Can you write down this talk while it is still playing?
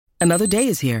Another day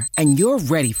is here, and you're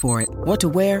ready for it. What to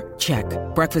wear? Check.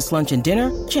 Breakfast, lunch, and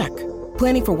dinner? Check.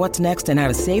 Planning for what's next and how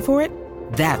to save for it?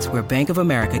 That's where Bank of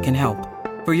America can help.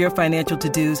 For your financial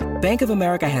to-dos, Bank of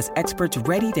America has experts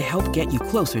ready to help get you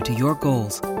closer to your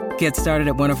goals. Get started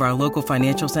at one of our local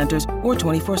financial centers or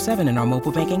 24/7 in our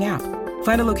mobile banking app.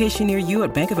 Find a location near you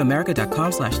at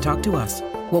bankofamerica.com/talktous.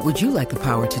 What would you like the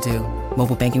power to do?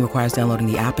 Mobile banking requires downloading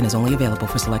the app and is only available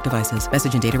for select devices.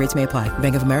 Message and data rates may apply.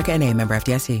 Bank of America N.A., member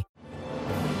FDIC.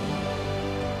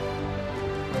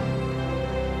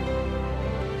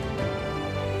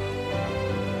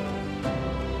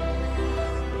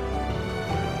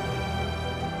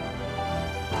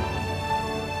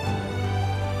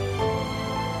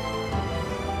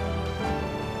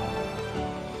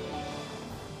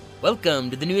 Welcome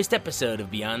to the newest episode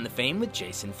of Beyond the Fame with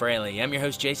Jason Fraley. I'm your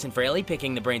host, Jason Fraley,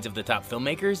 picking the brains of the top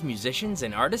filmmakers, musicians,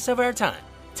 and artists of our time.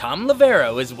 Thom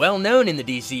Loverro is well known in the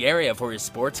DC area for his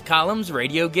sports columns,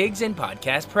 radio gigs, and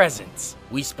podcast presence.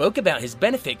 We spoke about his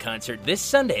benefit concert this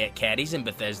Sunday at Caddy's in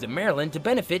Bethesda, Maryland to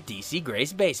benefit DC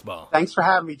Grays baseball. Thanks for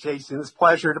having me, Jason. It's a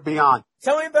pleasure to be on.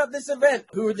 Tell me about this event.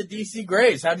 Who are the DC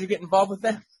Grays? How'd you get involved with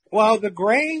them? Well, the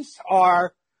Grays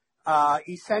are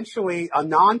essentially a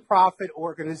nonprofit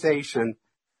organization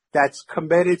that's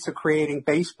committed to creating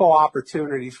baseball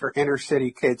opportunities for inner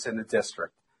city kids in the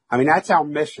district. I mean, that's our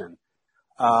mission.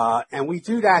 And we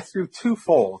do that through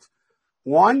twofold.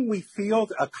 One, we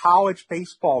field a college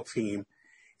baseball team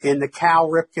in the Cal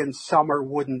Ripken Summer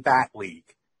Wooden Bat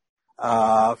League,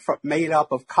 made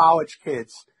up of college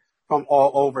kids from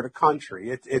all over the country.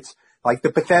 It's like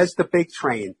the Bethesda Big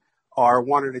Train are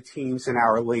one of the teams in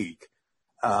our league.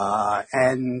 But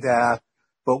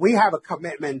we have a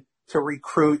commitment to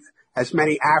recruit as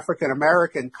many African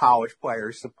American college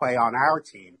players to play on our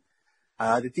team.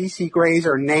 The DC Grays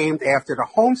are named after the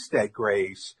Homestead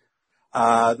Grays,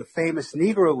 the famous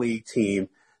Negro League team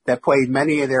that played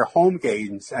many of their home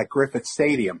games at Griffith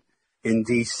Stadium in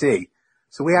DC.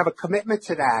 So we have a commitment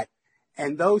to that.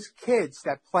 And those kids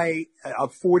that play a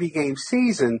 40-game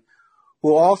season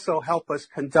will also help us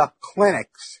conduct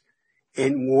clinics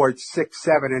in wards 6,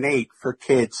 7, and 8 for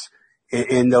kids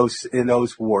in those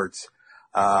wards.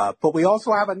 But we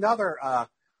also have another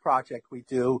project we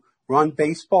do, run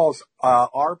baseball's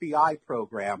RBI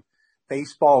program,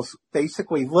 baseball's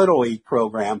basically Little League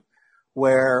program,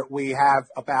 where we have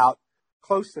about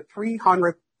close to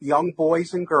 300 young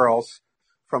boys and girls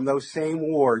from those same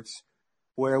wards,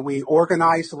 where we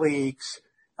organize leagues,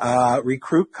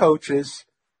 recruit coaches,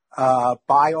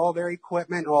 buy all their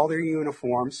equipment, all their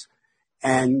uniforms,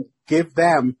 and give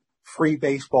them free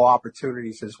baseball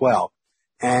opportunities as well.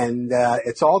 And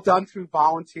it's all done through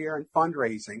volunteer and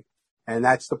fundraising, and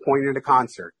that's the point of the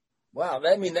concert. Wow,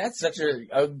 that's such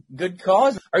a good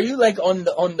cause. Are you like on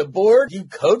the board? Do you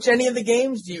coach any of the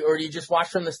games? Or do you just watch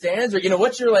from the stands? Or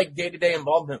what's your like day-to-day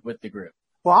involvement with the group?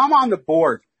 Well, I'm on the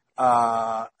board,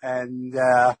 I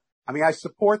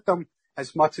support them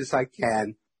as much as I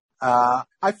can.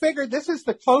 I figured this is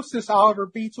the closest I'll ever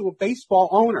be to a baseball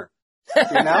owner.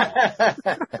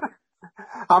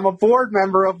 I'm a board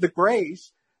member of the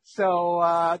Grays,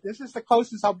 so this is the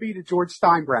closest I'll be to George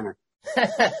Steinbrenner.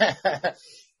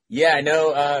 Yeah, I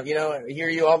know. I hear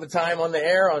you all the time on the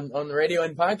air, on the radio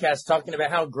and podcast, talking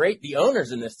about how great the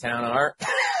owners in this town are.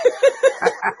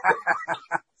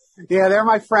 Yeah, they're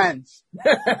my friends.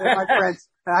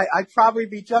 I'd probably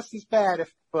be just as bad,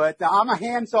 but I'm a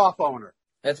hands-off owner.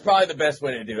 That's probably the best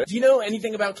way to do it. Do you know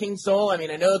anything about King Soul? I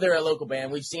know they're a local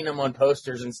band. We've seen them on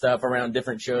posters and stuff around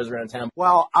different shows around town.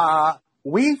 Well,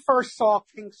 we first saw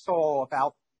King Soul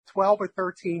about 12 or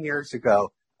 13 years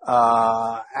ago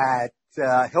at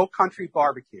Hill Country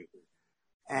Barbecue.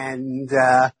 And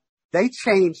they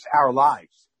changed our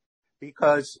lives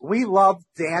because we loved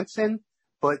dancing,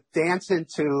 but dancing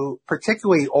to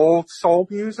particularly old soul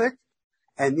music.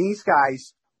 And these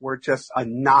guys were just a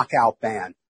knockout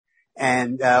band.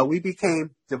 And we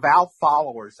became devout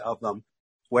followers of them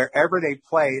wherever they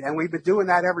played, and we've been doing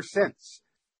that ever since.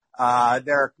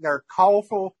 They're a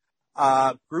colorful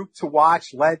group to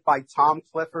watch, led by Tom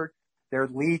Clifford, their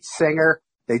lead singer.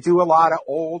 They do a lot of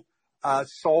old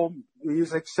soul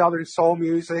music, Southern soul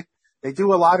music. They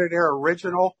do a lot of their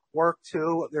original work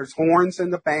too. There's horns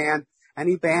in the band.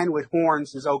 Any band with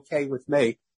horns is okay with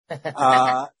me.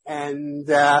 And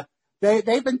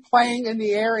they've been playing in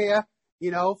the area,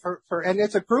 and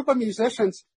it's a group of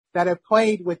musicians that have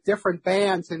played with different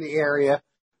bands in the area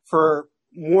for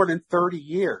more than 30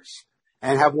 years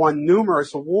and have won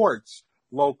numerous awards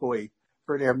locally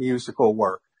for their musical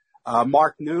work.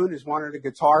 Mark Noon is one of the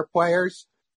guitar players.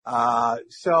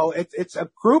 So it's a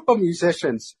group of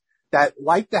musicians that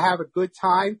like to have a good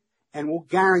time and we'll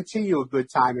guarantee you a good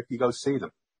time if you go see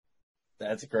them.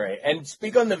 That's great. And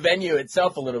speak on the venue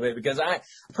itself a little bit, because I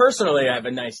personally have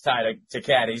a nice tie to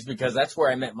Caddy's, because that's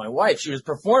where I met my wife. She was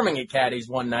performing at Caddy's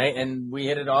one night and we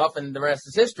hit it off, and the rest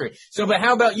is history. So, but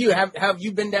how about you? Have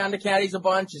you been down to Caddy's a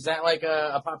bunch? Is that like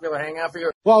a popular hangout for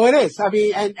you? Well, it is. I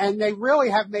mean, and they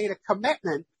really have made a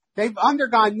commitment. They've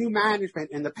undergone new management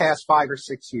in the past 5 or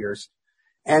 6 years,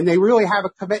 and they really have a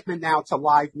commitment now to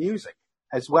live music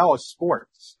as well as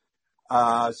sports.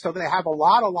 So they have a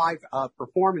lot of live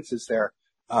performances there,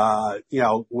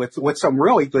 with some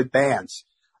really good bands.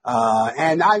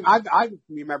 And I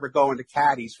remember going to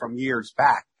Caddy's from years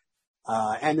back.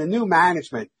 And the new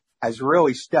management has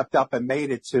really stepped up and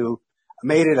made it a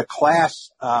class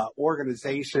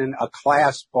organization, a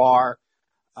class bar,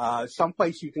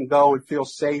 someplace you can go and feel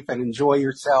safe and enjoy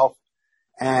yourself,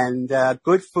 and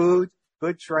good food,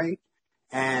 good drink,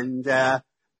 and they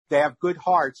have good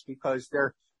hearts, because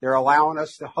they're allowing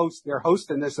us to host. They're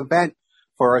hosting this event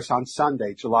for us on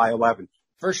Sunday, July 11th.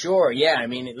 For sure. Yeah. I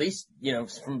mean, at least,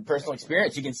 from personal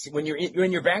experience, you can see when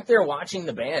you're back there watching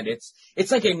the band, it's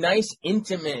like a nice,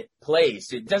 intimate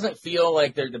place. It doesn't feel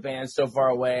like the band's so far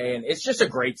away, and it's just a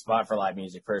great spot for live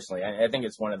music. Personally, I think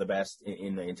it's one of the best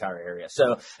in the entire area.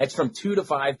 So it's from 2 to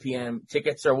 5 p.m.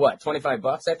 Tickets are what?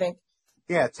 $25, I think.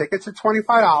 Yeah. Tickets are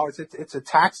 $25. It's a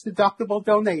tax deductible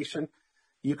donation.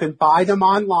 You can buy them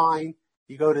online.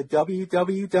 You go to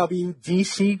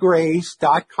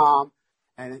www.dcgrays.com,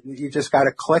 and you just got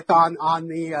to click on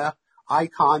the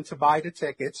icon to buy the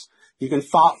tickets. You can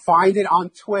find it on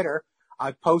Twitter.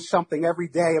 I post something every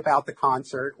day about the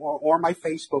concert, or my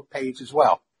Facebook page as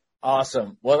well.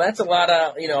 Awesome. Well, that's a lot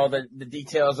of, the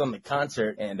details on the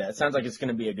concert, and it sounds like it's going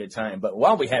to be a good time. But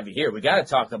while we have you here, we got to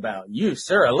talk about you,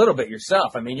 sir, a little bit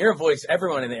yourself. I mean, you're a voice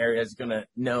everyone in the area is going to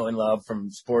know and love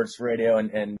from sports radio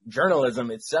and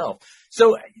journalism itself.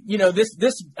 So,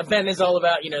 this event is all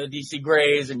about, the DC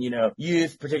Grays and,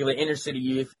 youth, particularly inner city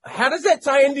youth. How does that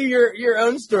tie into your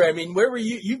own story? I mean, where were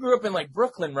you? You grew up in like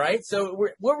Brooklyn, right? So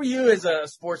what were you as a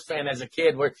sports fan as a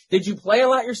kid? Did you play a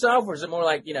lot yourself, or is it more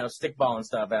like, stickball and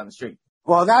stuff out in the street?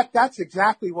 Well, that's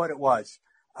exactly what it was.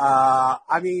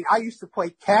 I used to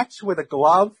play catch with a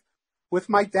glove with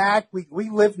my dad. We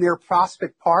lived near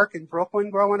Prospect Park in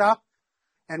Brooklyn growing up,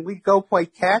 and we'd go play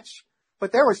catch.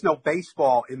 But there was no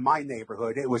baseball in my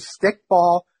neighborhood. It was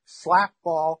stickball, slap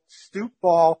ball, stoop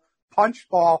ball, punch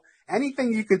ball,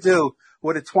 anything you could do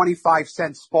with a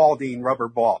 25-cent Spalding rubber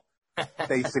ball,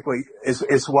 basically,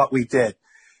 is what we did.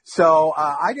 So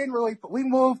we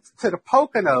moved to the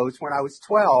Poconos when I was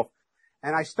 12,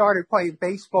 and I started playing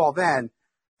baseball then.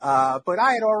 But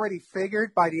I had already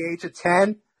figured by the age of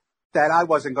 10 that I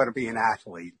wasn't going to be an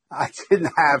athlete. I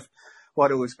didn't have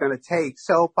what it was going to take.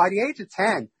 So by the age of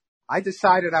 10, I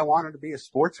decided I wanted to be a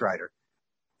sports writer.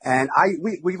 And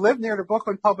we lived near the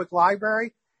Brooklyn Public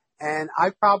Library, and I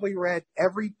probably read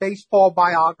every baseball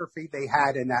biography they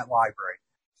had in that library.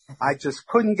 I just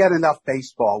couldn't get enough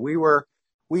baseball.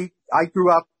 I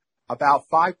grew up about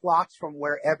 5 blocks from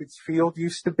where Ebbets Field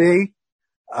used to be.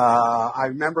 I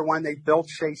remember when they built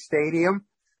Shea Stadium.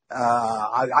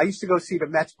 I used to go see the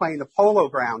Mets playing the Polo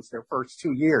Grounds their first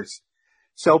 2 years.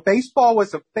 So baseball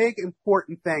was a big,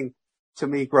 important thing to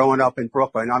me growing up in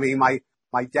Brooklyn. I mean, my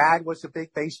dad was a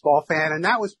big baseball fan, and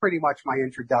that was pretty much my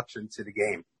introduction to the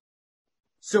game.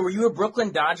 So were you a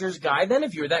Brooklyn Dodgers guy then,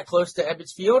 if you were that close to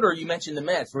Ebbets Field, or you mentioned the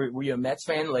Mets? Were you a Mets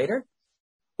fan later?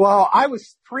 Well, I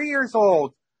was 3 years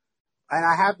old, and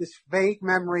I have this vague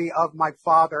memory of my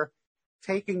father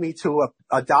taking me to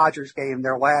a Dodgers game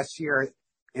their last year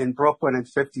in Brooklyn in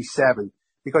 '57,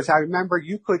 because I remember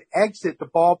you could exit the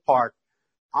ballpark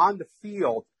on the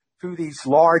field through these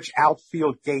large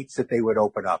outfield gates that they would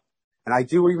open up. And I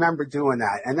do remember doing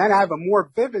that. And then I have a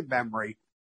more vivid memory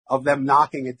of them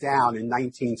knocking it down in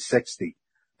 1960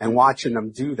 and watching them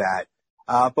do that.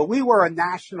 But we were a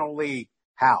National League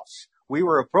house. We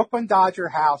were a Brooklyn Dodger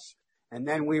house, and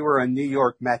then we were a New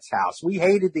York Mets house. We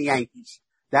hated the Yankees.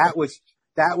 That was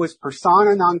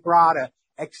persona non grata,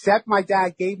 except my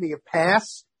dad gave me a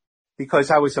pass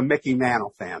because I was a Mickey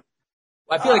Mantle fan.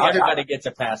 Well, I feel like everybody gets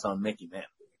a pass on Mickey Mantle.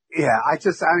 Yeah,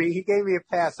 he gave me a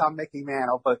pass on Mickey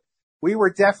Mantle, but we were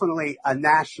definitely a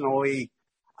National League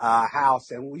house,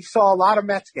 and we saw a lot of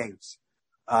Mets games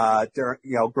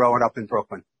growing up in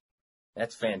Brooklyn.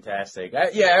 That's fantastic.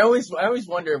 I always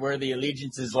wonder where the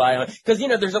allegiances lie on, because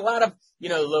there's a lot of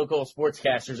local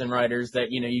sportscasters and writers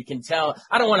that you can tell.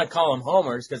 I don't want to call them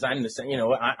homers because I'm the same.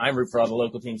 I root for all the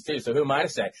local teams too. So who am I to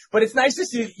say? But it's nice to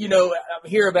see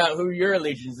hear about who your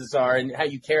allegiances are and how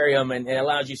you carry them, and it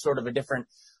allows you sort of a different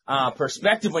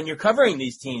perspective when you're covering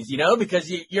these teams.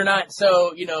 Because you're not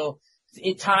so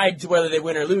tied to whether they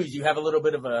win or lose. You have a little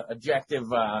bit of a objective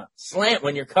slant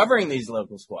when you're covering these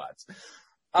local squads.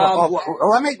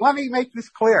 Let me make this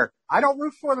clear. I don't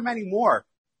root for them anymore.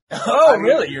 Oh,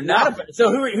 really? You're not? So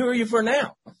who are you for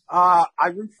now? I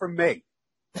root for me.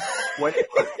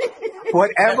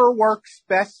 Whatever works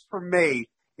best for me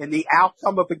in the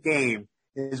outcome of a game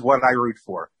is what I root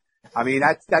for. I mean,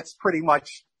 that's pretty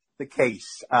much the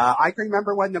case. I can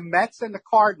remember when the Mets and the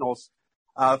Cardinals,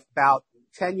 about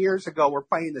 10 years ago, were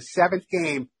playing the 7th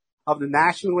game of the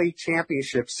National League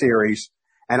Championship Series,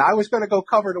 and I was going to go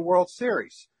cover the World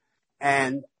Series.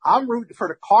 And I'm rooting for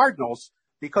the Cardinals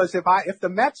because if the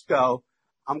Mets go,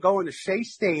 I'm going to Shea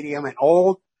Stadium, an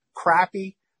old,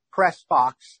 crappy press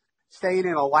box, staying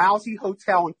in a lousy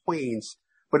hotel in Queens.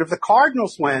 But if the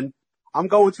Cardinals win, I'm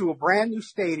going to a brand new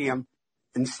stadium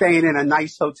and staying in a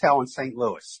nice hotel in St.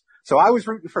 Louis. So I was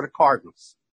rooting for the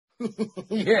Cardinals.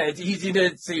 Yeah, it's easy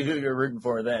to see who you're rooting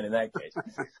for then in that case.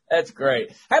 That's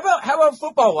great. How about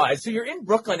football wise? So you're in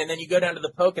Brooklyn and then you go down to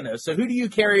the Poconos. So who do you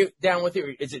carry down with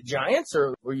you? Is it Giants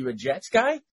or were you a Jets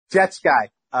guy? Jets guy.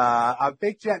 A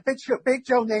Big Joe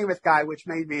Namath guy, which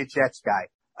made me a Jets guy.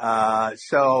 I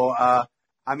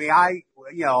mean,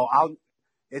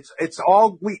 it's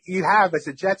all you have as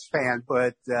a Jets fan,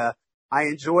 but, I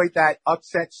enjoyed that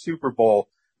upset Super Bowl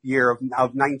year of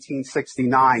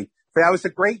 1969. But that was a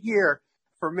great year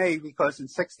for me because in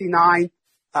 69,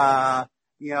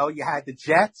 you had the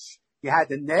Jets, you had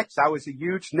the Knicks. I was a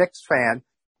huge Knicks fan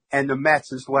and the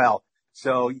Mets as well.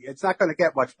 So it's not going to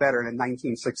get much better than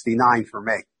 1969 for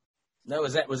me. No,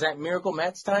 was that Miracle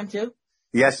Mets time too?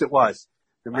 Yes, it was.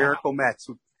 The Miracle Mets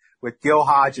with Gil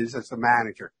Hodges as the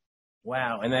manager.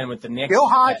 Wow. And then with the Knicks. Gil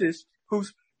Hodges,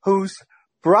 whose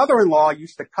brother-in-law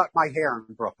used to cut my hair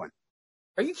in Brooklyn.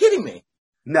 Are you kidding me?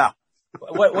 No.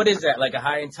 What is that? Like a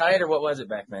high and tight or what was it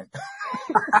back then?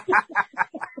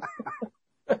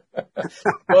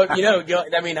 Well,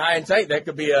 high and tight, that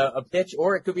could be a pitch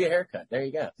or it could be a haircut. There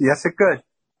you go. Yes, it could.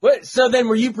 So then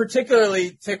were you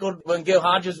particularly tickled when Gil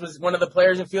Hodges was one of the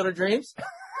players in Field of Dreams?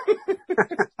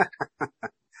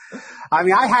 I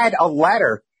mean, I had a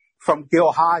letter from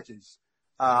Gil Hodges.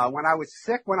 When I was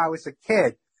sick when I was a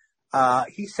kid,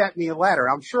 he sent me a letter.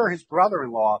 I'm sure his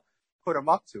brother-in-law put him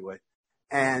up to it.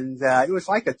 And it was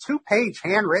like a 2-page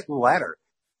handwritten letter.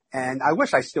 And I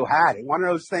wish I still had it. One of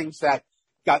those things that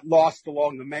got lost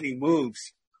along the many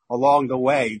moves along the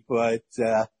way. But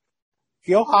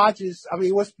Gil Hodges, I mean,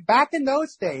 it was back in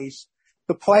those days,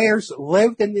 the players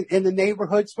lived in the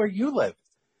neighborhoods where you lived.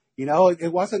 You know,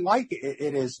 it wasn't like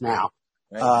it is now.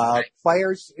 Right.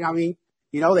 Players, I mean,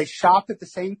 they shopped at the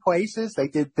same places. They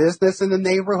did business in the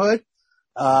neighborhood.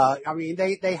 I mean,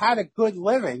 they had a good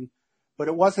living, but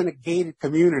it wasn't a gated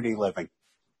community living.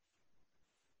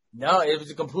 No, it was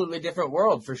a completely different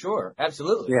world for sure.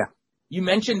 Absolutely. Yeah. You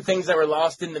mentioned things that were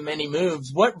lost in the many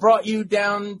moves. What brought you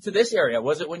down to this area?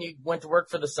 Was it when you went to work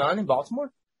for the Sun in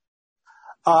Baltimore?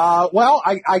 Well,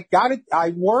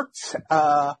 I worked,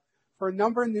 for a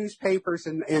number of newspapers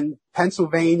in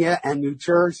Pennsylvania and New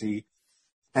Jersey.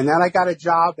 And then I got a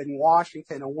job in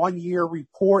Washington, a 1-year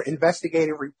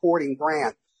investigative reporting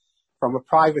grant from a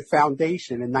private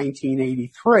foundation in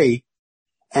 1983.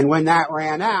 And when that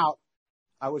ran out,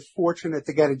 I was fortunate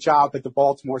to get a job at the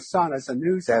Baltimore Sun as a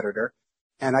news editor.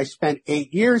 And I spent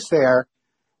 8 years there.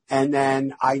 And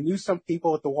then I knew some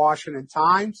people at the Washington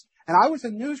Times, and I was a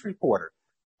news reporter.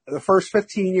 The first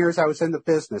 15 years I was in the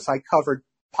business, I covered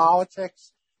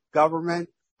politics, government.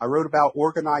 I wrote about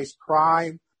organized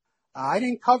crime. I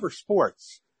didn't cover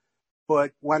sports,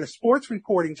 but when a sports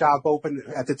reporting job opened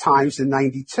at the Times in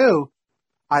 92,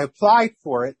 I applied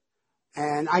for it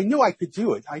and I knew I could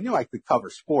do it. I knew I could cover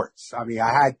sports. I mean,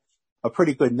 I had a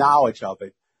pretty good knowledge of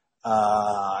it.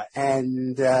 I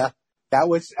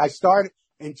started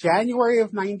in January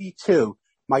of 92.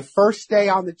 My first day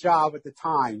on the job at the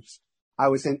Times, I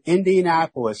was in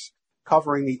Indianapolis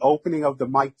covering the opening of the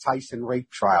Mike Tyson rape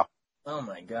trial. Oh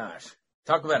my gosh.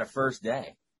 Talk about a first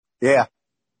day. Yeah.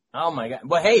 Oh my God.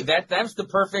 Well, hey, that's the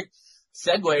perfect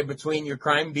segue between your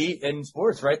crime beat and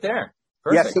sports right there.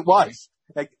 Perfect. Yes, it was.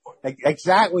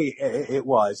 Exactly. It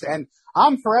was. And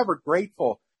I'm forever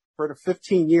grateful for the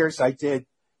 15 years I did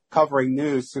covering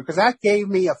news because that gave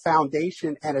me a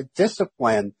foundation and a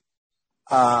discipline,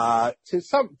 to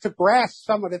grasp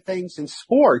some of the things in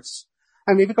sports.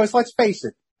 I mean, because let's face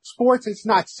it, sports is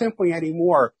not simply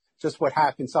anymore just what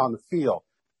happens on the field.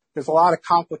 There's a lot of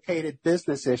complicated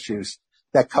business issues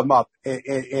that come up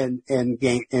in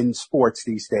sports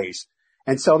these days.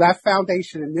 And so that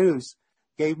foundation in news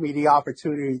gave me the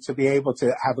opportunity to be able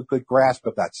to have a good grasp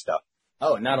of that stuff.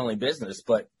 Oh, not only business,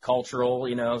 but cultural,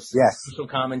 Yes. social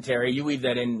commentary. You weave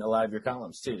that in a lot of your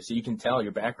columns too. So you can tell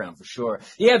your background for sure.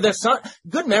 Yeah, the Sun,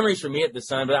 good memories for me at the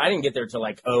Sun, but I didn't get there till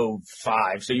like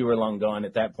 '05. So you were long gone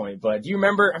at that point. But do you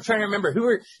remember, I'm trying to remember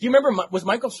do you remember, was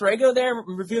Michael Strago there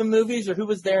reviewing movies, or who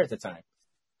was there at the time?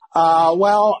 I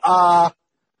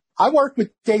worked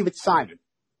with David Simon.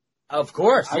 Of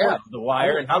course. Yeah. The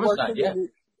Wire and Homicide. Yeah.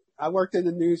 I worked in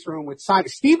the newsroom with Simon.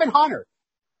 Stephen Hunter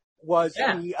was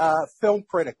the film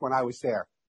critic when I was there.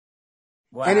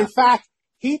 Wow. And in fact,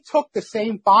 he took the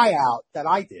same buyout that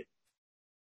I did.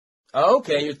 Oh,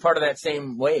 okay. He was part of that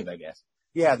same wave, I guess.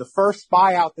 Yeah, the first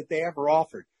buyout that they ever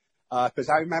offered. Cause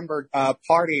I remember,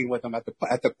 partying with him at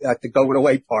the going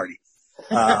away party.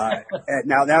 Now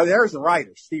there's a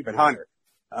writer, Stephen Hunter.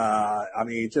 So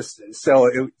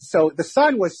the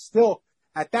Sun was still,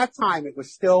 at that time, it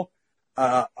was still,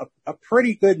 a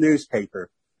pretty good newspaper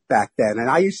back then. And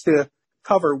I used to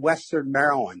cover Western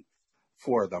Maryland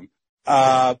for them.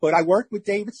 But I worked with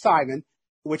David Simon,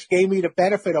 which gave me the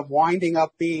benefit of winding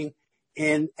up being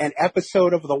in an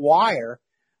episode of The Wire,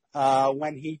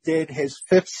 when he did his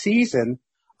 5th season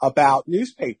about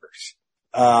newspapers.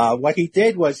 What he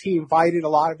did was he invited a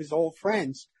lot of his old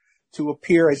friends to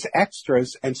appear as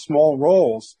extras and small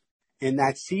roles in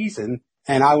that season.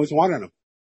 And I was one of them.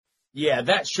 Yeah,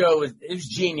 that show it was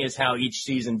genius how each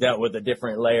season dealt with a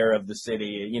different layer of the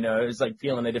city. It was like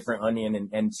peeling a different onion,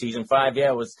 and season 5,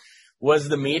 was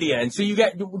the media. And so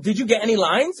did you get any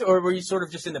lines, or were you sort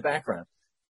of just in the background?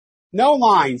 No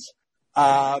lines.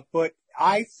 But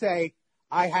I say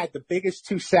I had the biggest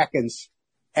 2 seconds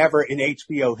ever in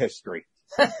HBO history.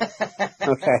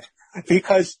 Okay.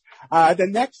 Because, the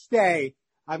next day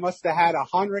I must have had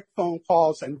 100 phone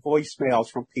calls and voicemails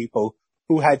from people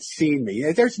who had seen me.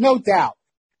 There's no doubt.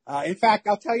 In fact,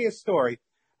 I'll tell you a story.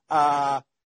 Darryl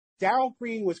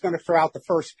Green was going to throw out the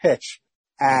first pitch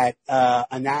at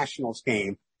a Nationals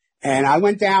game, and I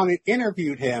went down and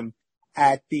interviewed him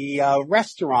at the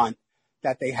restaurant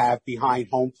that they have behind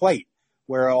home plate,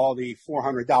 where all the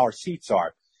 $400 seats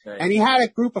are. Right. And he had a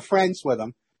group of friends with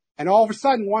him, and all of a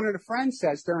sudden, one of the friends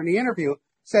says during the interview,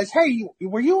 "Hey,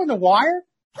 were you in The Wire?"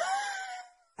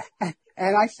 And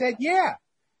I said, "Yeah."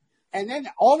 And then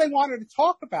all they wanted to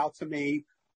talk about to me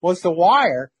was The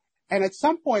Wire. And at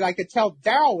some point I could tell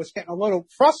Darryl was getting a little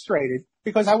frustrated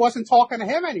because I wasn't talking to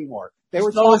him anymore. They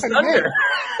were talking to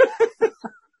him.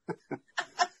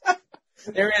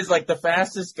 There is like the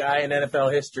fastest guy in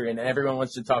NFL history, and everyone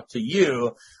wants to talk to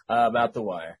you about The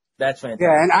Wire. That's fantastic.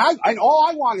 Yeah, and all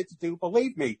I wanted to do,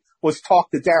 believe me, was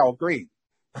talk to Darryl Green.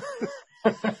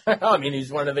 I mean,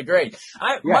 he's one of the greats.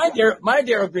 My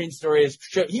Darryl Green story is,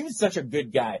 he was such a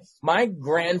good guy. My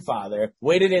grandfather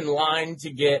waited in line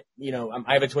to get,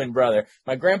 I have a twin brother.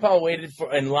 My grandpa waited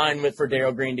in line for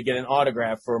Darryl Green to get an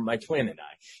autograph for my twin and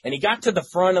I. And he got to the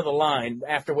front of the line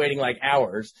after waiting like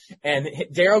hours, and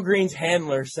Darryl Green's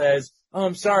handler says, "Oh,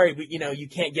 I'm sorry, but you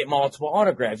can't get multiple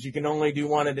autographs. You can only do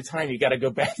one at a time. You got to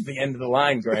go back to the end of the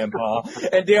line, Grandpa."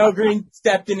 And Darryl Green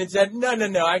stepped in and said,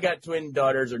 No, I got twin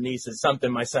daughters or nieces,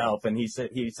 something myself. And he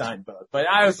signed both. But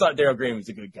I always thought Darryl Green was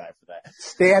a good guy for that.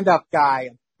 Stand-up guy,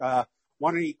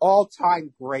 one of the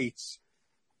all-time greats,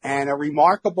 and a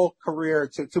remarkable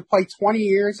career to play 20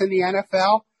 years in the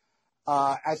NFL,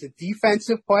 as a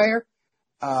defensive player,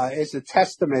 is a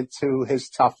testament to his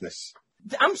toughness.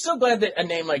 I'm so glad that a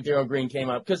name like Darryl Green came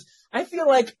up, because I feel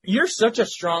like you're such a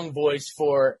strong voice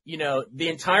for, the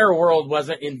entire world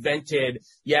wasn't invented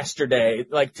yesterday,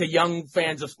 like to young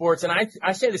fans of sports. And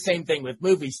I say the same thing with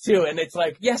movies too. And it's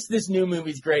like, yes, this new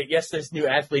movie's great. Yes, this new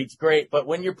athlete's great. But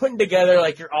when you're putting together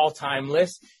like your all-time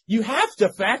list, you have to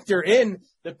factor in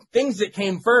the things that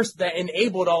came first that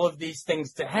enabled all of these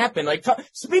things to happen. Like,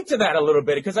 speak to that a little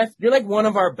bit, because you're like one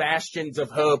of our bastions of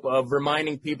hope of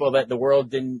reminding people that the world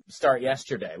didn't start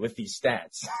yesterday with these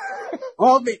stats.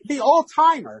 Well, the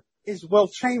all-timer is Will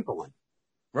Chamberlain.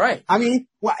 Right. I mean,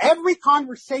 every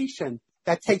conversation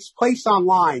that takes place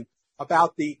online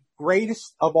about the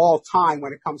greatest of all time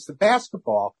when it comes to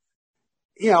basketball,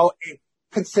 it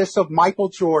consists of Michael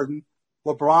Jordan,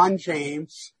 LeBron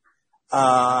James,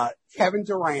 Kevin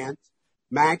Durant,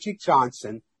 Magic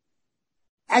Johnson,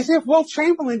 as if Will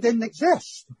Chamberlain didn't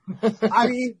exist. I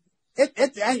mean,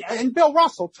 and Bill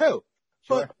Russell too.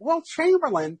 Sure. But Will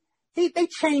Chamberlain, they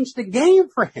changed the game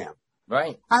for him.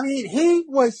 Right. I mean,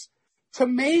 to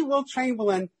me, Will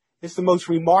Chamberlain is the most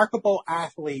remarkable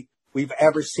athlete we've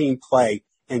ever seen play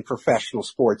in professional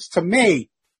sports. To me,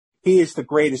 he is the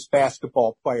greatest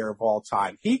basketball player of all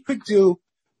time. He could do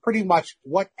pretty much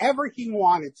whatever he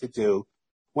wanted to do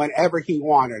whenever he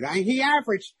wanted. I mean, he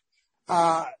averaged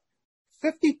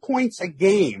 50 points a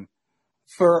game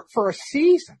for a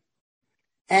season.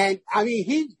 And I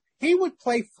mean, he would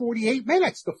play 48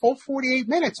 minutes, the full 48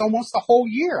 minutes, almost the whole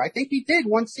year. I think he did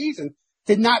one season,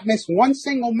 did not miss one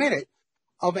single minute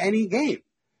of any game.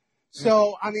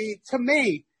 So, I mean, to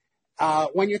me,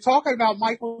 when you're talking about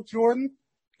Michael Jordan,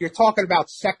 you're talking about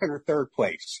second or third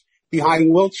place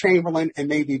behind Will Chamberlain and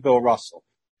maybe Bill Russell.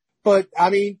 But I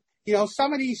mean, you know,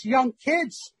 some of these young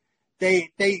kids,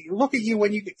 they look at you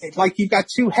when you, like you've got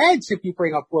two heads if you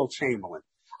bring up Will Chamberlain.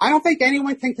 I don't think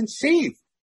anyone can conceive.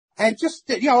 And just,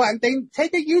 you know, and they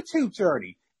take a YouTube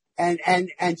journey and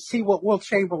see what Will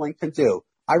Chamberlain can do.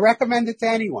 I recommend it to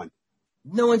anyone.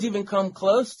 No one's even come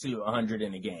close to 100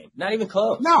 in a game. Not even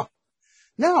close.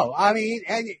 No. I mean,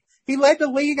 and he led the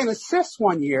league in assists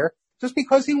one year just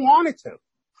because he wanted to.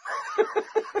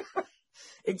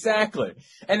 Exactly.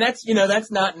 And that's, you know,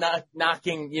 that's not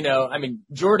knocking, you know, I mean,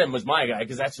 Jordan was my guy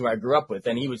because that's who I grew up with,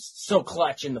 and he was so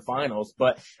clutch in the finals.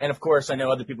 And of course, I know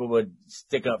other people would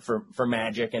stick up for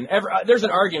Magic, and there's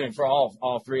an argument for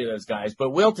all three of those guys,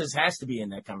 but Wilt has to be in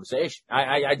that conversation.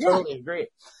 I totally agree.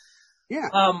 Yeah.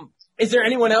 Is there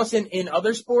anyone else in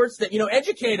other sports that, you know,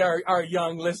 educate our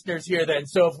young listeners here then?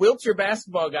 So if Wilt's your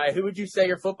basketball guy, who would you say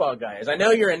your football guy is? I know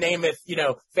you're a Namath, you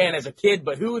know, fan as a kid,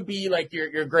 but who would be like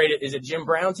your greatest? Is it Jim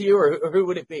Brown to you, or who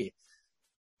would it be?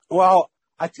 Well,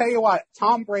 I tell you what,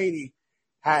 Tom Brady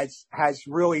has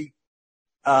really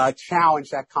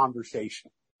challenged that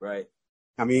conversation. Right.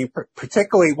 I mean,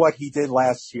 particularly what he did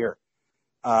last year,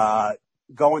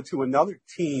 going to another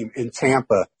team in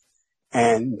Tampa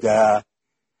and,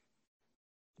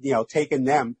 you know, taking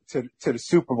them to the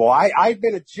Super Bowl. I've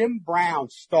been a Jim Brown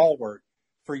stalwart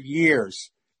for years,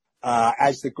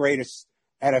 as the greatest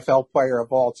NFL player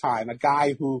of all time. A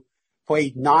guy who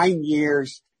played 9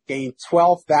 years, gained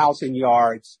 12,000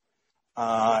 yards,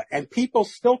 and people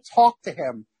still talk to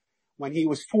him when he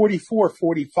was 44,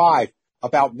 45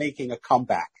 about making a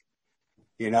comeback.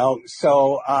 You know,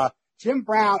 so, Jim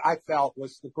Brown, I felt,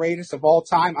 was the greatest of all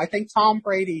time. I think Tom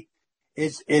Brady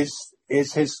is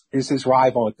his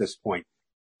rival at this point.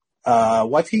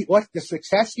 What the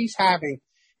success he's having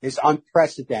is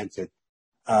unprecedented.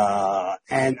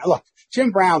 And look,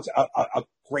 Jim Brown's a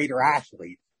greater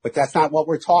athlete, but that's not what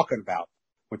we're talking about.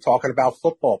 We're talking about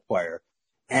football player.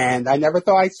 And I never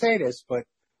thought I'd say this, but,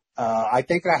 I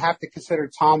think I have to consider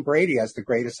Tom Brady as the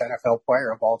greatest NFL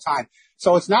player of all time.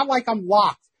 So it's not like I'm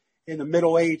locked in the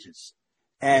Middle Ages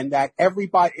and that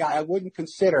I wouldn't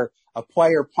consider a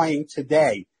player playing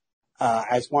today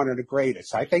as one of the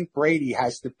greatest. I think Brady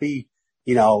has to be,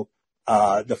 you know,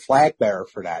 the flag bearer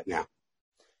for that now.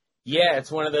 Yeah,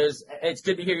 it's one of those. It's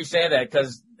good to hear you say that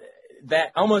because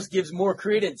that almost gives more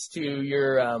credence to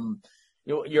your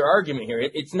argument here.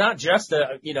 It's not just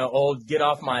a, you know, old get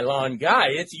off my lawn guy.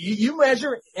 It's you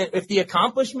measure if the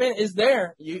accomplishment is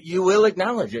there, you will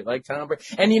acknowledge it, like Tom Brady.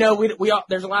 And you know, we all,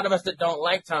 there's a lot of us that don't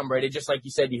like Tom Brady, just like you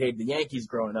said you hated the Yankees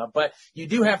growing up, but you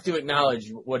do have to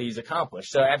acknowledge what he's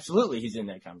accomplished. So absolutely, he's in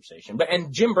that conversation.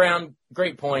 And Jim Brown,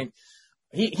 great point.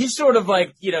 He's sort of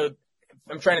like, you know,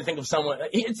 I'm trying to think of someone.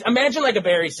 Imagine like a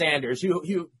Barry Sanders,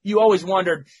 who you always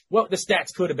wondered what the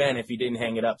stats could have been if he didn't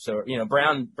hang it up. So, you know,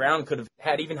 Brown could have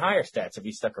had even higher stats if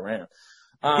he stuck around.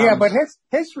 Yeah, but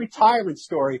his retirement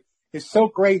story is so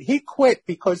great. He quit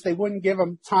because they wouldn't give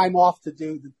him time off to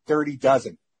do the Dirty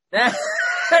Dozen. Man,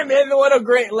 what a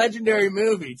great legendary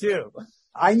movie too.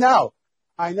 I know.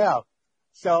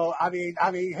 So I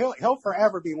mean, he'll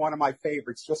forever be one of my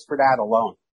favorites just for that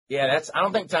alone. Yeah, I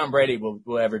don't think Tom Brady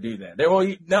will ever do that. There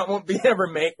won't be ever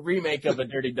remake of a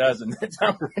Dirty Dozen.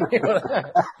 Tom Brady will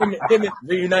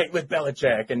reunite with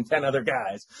Belichick and 10 other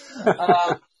guys.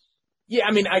 Yeah,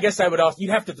 I mean, I guess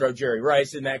you'd have to throw Jerry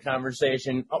Rice in that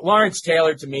conversation. Lawrence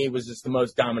Taylor to me was just the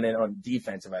most dominant on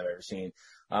defense I've ever seen.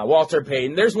 Walter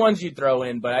Payton. There's ones you'd throw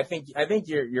in, but I think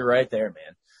you're right there,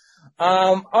 man.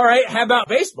 All right. How about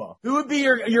baseball? Who would be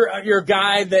your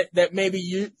guy that maybe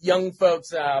you young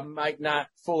folks, might not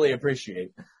fully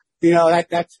appreciate? You know,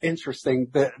 that's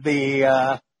interesting.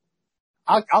 I'll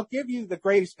give you the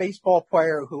greatest baseball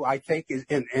player who I think is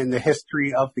in the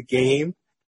history of the game.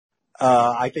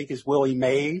 I think is Willie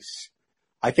Mays.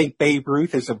 I think Babe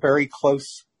Ruth is a very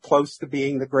close to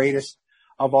being the greatest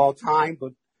of all time.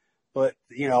 But,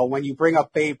 you know, when you bring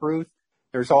up Babe Ruth,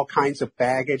 there's all kinds of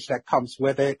baggage that comes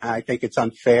with it. And I think it's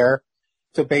unfair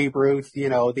to Babe Ruth, you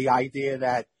know, the idea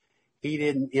that he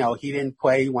didn't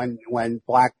play when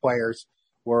black players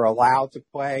were allowed to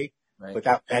play. Right. But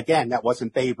that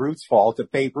wasn't Babe Ruth's fault.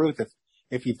 If Babe Ruth,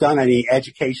 if you've done any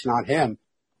education on him,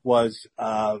 was,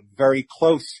 very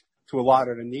close to a lot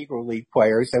of the Negro League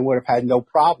players, then would have had no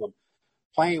problem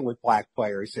playing with black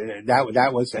players. And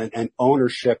that was an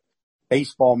ownership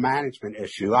baseball management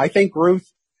issue. I think Ruth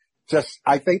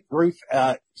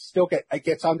still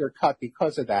gets undercut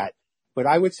because of that. But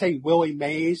I would say Willie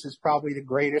Mays is probably the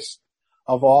greatest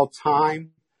of all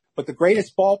time. But the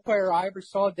greatest ball player I ever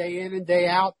saw day in and day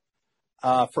out,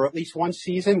 for at least one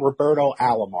season, Roberto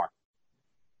Alomar.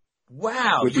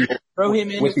 Wow. You throw him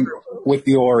in with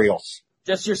the Orioles.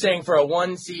 Just you're saying for a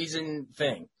one season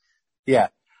thing. Yeah.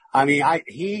 I mean,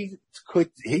 he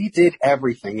did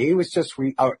everything. He was just,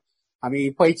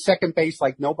 he played second base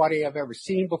like nobody I've ever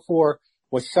seen before,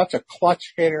 was such a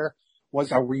clutch hitter,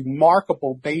 was a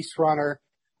remarkable base runner.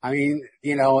 I mean,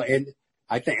 and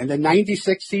I think in the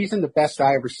 96 season, the best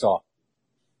I ever saw.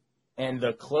 And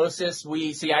the closest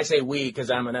I say we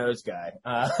because I'm an O's guy.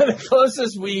 The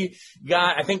closest we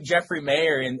got, I think Jeffrey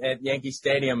Mayer at Yankee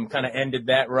Stadium kind of ended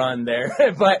that run there.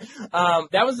 But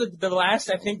that was the last,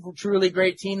 I think, truly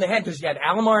great team they had because you had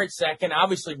Alomar at second,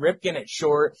 obviously Ripken at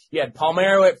short, you had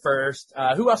Palmeiro at first.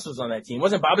 Who else was on that team?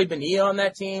 Wasn't Bobby Bonilla on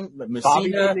that team? Messina?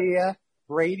 Bobby Bonilla,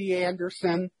 Brady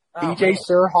Anderson, B.J.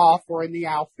 Surhoff were in the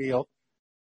outfield.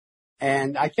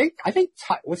 And I think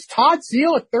was Todd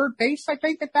Zeile at third base, I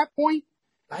think, at that point?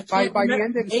 By the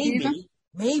end of the season?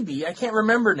 Maybe. I can't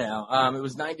remember now. It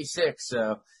was 96,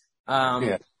 so.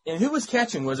 Yeah. And who was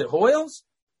catching? Was it Hoyles?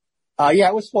 Yeah,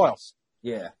 it was Hoyles.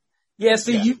 Yeah. Yeah,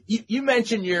 so you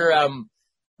mentioned your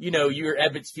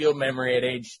Ebbets Field memory at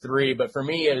age 3, but for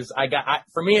me I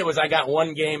got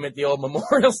one game at the old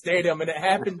Memorial Stadium, and it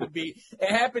happened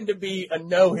to be a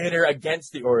no-hitter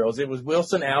against the Orioles. It was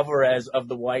Wilson Alvarez of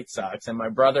the White Sox, and my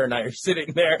brother and I are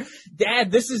sitting there,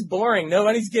 Dad, this is boring.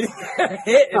 Nobody's getting a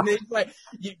hit. And he's like,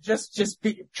 you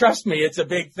trust me, it's a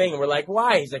big thing. And we're like,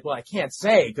 why? He's like, well, I can't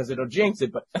say because it'll jinx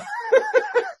it, but.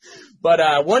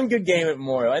 But one good game at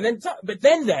Memorial, and then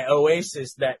that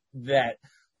oasis, that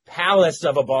palace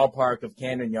of a ballpark of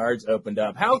Camden Yards opened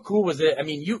up. How cool was it? I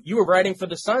mean, you were writing for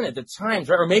the Sun at the time,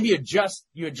 right? Or maybe you had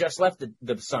just left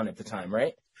the Sun at the time,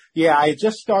 right? Yeah, I had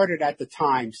just started at the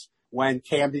Times when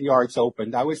Camden Yards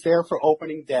opened. I was there for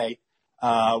opening day,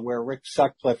 where Rick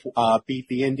Sutcliffe beat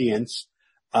the Indians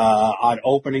on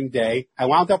opening day. I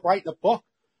wound up writing a book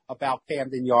about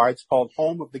Camden Yards called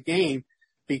Home of the Game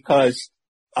because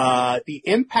the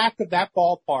impact of that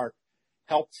ballpark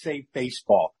helped save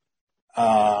baseball.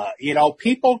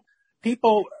 People,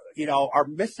 are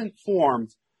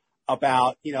misinformed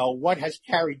about, what has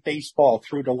carried baseball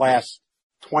through the last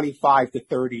 25 to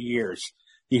 30 years.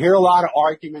 You hear a lot of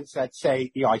arguments that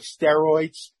say, like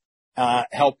steroids,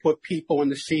 help put people in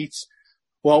the seats.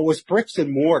 Well, it was bricks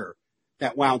and mortar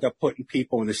that wound up putting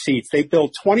people in the seats. They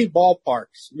built 20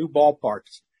 new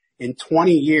ballparks in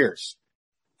 20 years,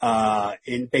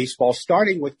 in baseball,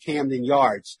 starting with Camden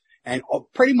Yards. And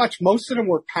pretty much most of them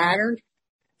were patterned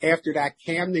after that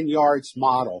Camden Yards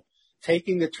model,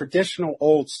 taking the traditional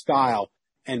old style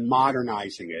and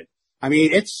modernizing it. I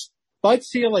mean, Bud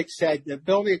Selig said the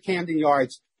building of Camden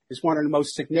Yards is one of the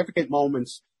most significant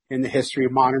moments in the history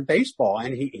of modern baseball.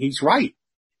 And he's right.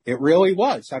 It really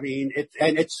was. I mean,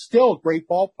 it's still a great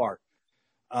ballpark,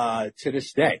 to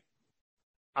this day.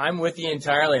 I'm with you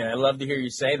entirely, and I love to hear you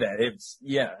say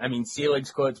that.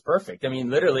 Selig's quote's perfect. I mean,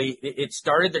 literally, it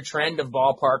started the trend of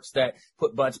ballparks that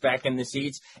put butts back in the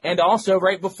seats. And also,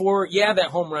 right before,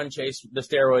 that home run chase, the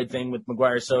steroid thing with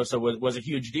McGuire Sosa was a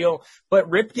huge deal. But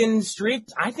Ripken's streak,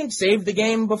 I think, saved the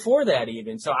game before that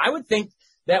even. So I would think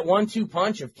that 1-2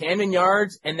 punch of Camden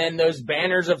Yards and then those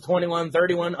banners of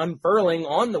 21-31 unfurling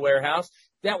on the warehouse,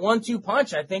 that 1-2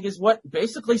 punch, I think, is what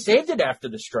basically saved it after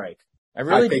the strike. I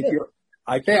really think do.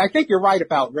 I think you're right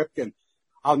about Ripken.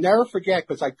 I'll never forget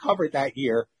because I covered that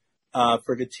year,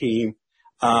 for the team.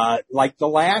 Like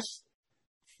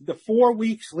the 4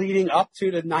 weeks leading up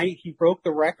to the night he broke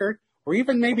the record, or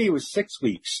even maybe it was 6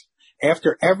 weeks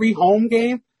after every home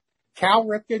game, Cal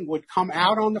Ripken would come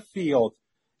out on the field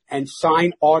and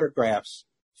sign autographs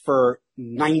for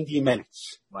 90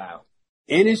 minutes. Wow.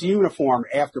 In his uniform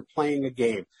after playing a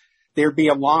game. There'd be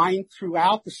a line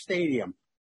throughout the stadium,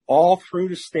 all through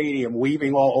the stadium,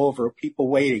 weaving all over, people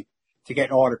waiting to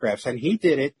get autographs. And he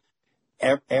did it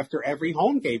after every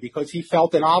home game because he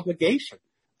felt an obligation,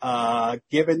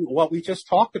 given what we just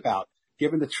talked about,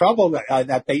 given the trouble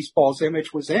that baseball's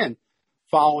image was in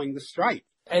following the strike.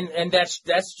 And that's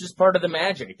just part of the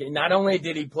magic. Not only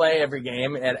did he play every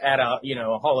game at a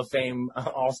Hall of Fame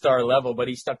all-star level, but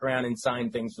he stuck around and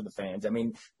signed things for the fans. I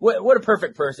mean, what a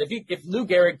perfect person. If Lou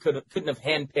Gehrig couldn't have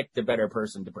handpicked a better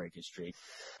person to break his streak.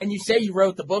 And you say you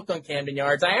wrote the book on Camden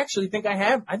Yards. I actually think I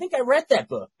have. I think I read that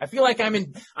book. I feel like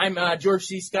I'm George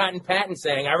C. Scott and Patton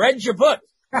saying, I read your book.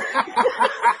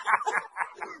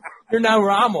 You're no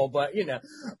Rommel, but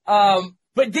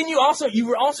But then you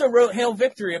also wrote Hail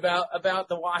Victory about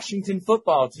the Washington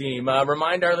football team.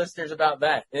 Remind our listeners about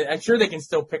that. I'm sure they can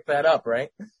still pick that up, right?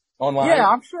 Online. Yeah,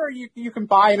 I'm sure you can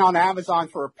buy it on Amazon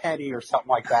for a penny or something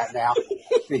like that now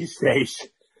these days.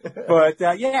 But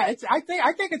I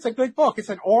think it's a good book. It's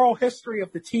an oral history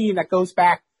of the team that goes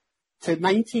back to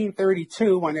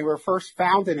 1932 when they were first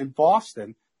founded in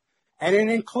Boston, and it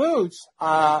includes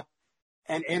an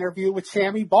interview with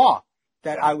Sammy Baugh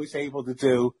that I was able to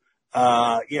do.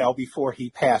 Before he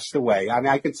passed away. I mean,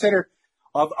 I consider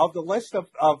of the list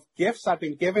of gifts I've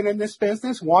been given in this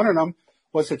business, one of them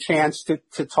was a chance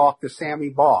to talk to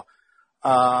Sammy Baugh.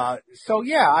 I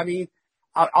mean,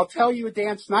 I'll tell you a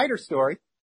Dan Snyder story.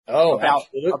 Oh,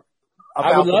 absolutely.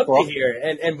 I would love to hear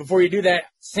it. And before you do that,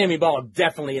 Sammy Baugh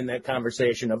definitely in that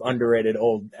conversation of underrated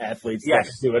old athletes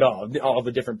that do it all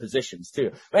the different positions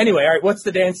too. But anyway, all right, what's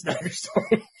the Dan Snyder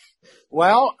story?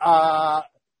 Well,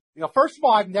 first of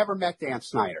all, I've never met Dan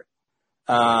Snyder.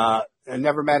 I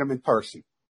never met him in person.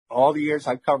 All the years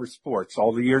I've covered sports,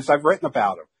 all the years I've written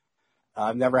about him,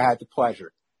 I've never had the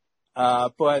pleasure.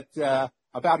 But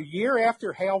about a year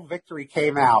after Hail Victory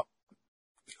came out,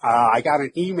 I got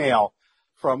an email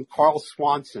from Carl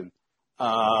Swanson,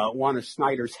 one of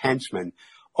Snyder's henchmen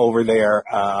over there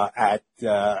at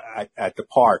the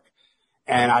park.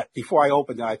 And before I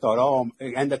opened it, I thought,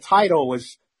 and the title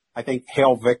was, I think,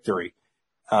 Hail Victory.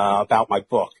 About my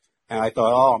book. And I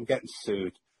thought, I'm getting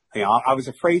sued. I was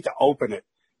afraid to open it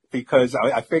because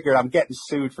I figured I'm getting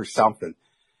sued for something.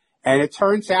 And it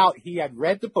turns out he had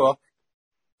read the book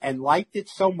and liked it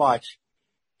so much,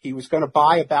 he was going to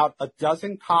buy about a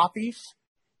dozen copies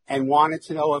and wanted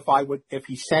to know if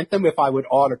he sent them, if I would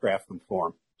autograph them for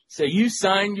him. So you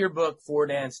signed your book for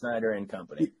Dan Snyder and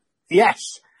Company?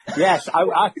 Yes. I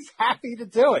was happy to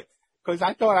do it because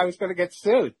I thought I was going to get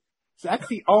sued. So that's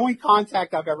the only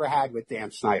contact I've ever had with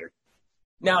Dan Snyder.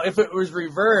 Now, if it was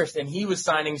reversed and he was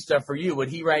signing stuff for you, would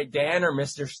he write Dan or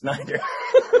Mr. Snyder?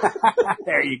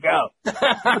 There you go.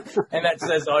 And that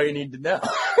says all you need to know.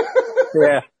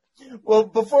 Yeah. Well,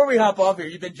 before we hop off here,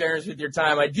 you've been generous with your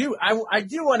time. I do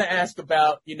want to ask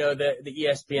about, the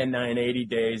ESPN 980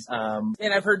 days.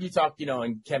 And I've heard you talk,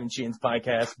 on Kevin Sheehan's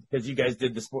podcast because you guys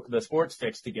did the Sports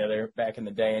Fix together back in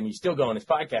the day and you still go on his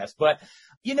podcast. But,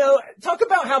 talk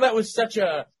about how that was such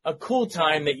a cool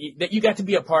time that you got to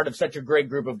be a part of such a great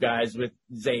group of guys with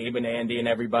Zabe and Andy and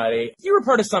everybody. You were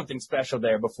part of something special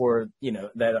there before,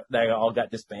 that all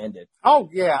got disbanded. Oh,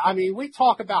 yeah. I mean, we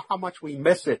talk about how much we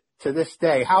miss it to this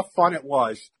day, how fun it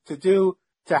was to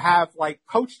have like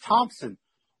Coach Thompson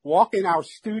walk in our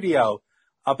studio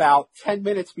about 10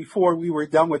 minutes before we were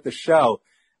done with the show,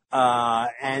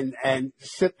 and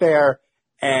sit there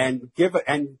and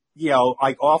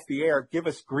like off the air, give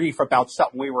us grief about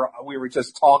something we were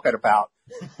just talking about.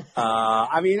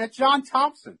 I mean, it's John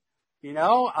Thompson,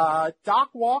 Doc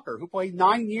Walker, who played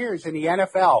 9 years in the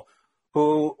NFL,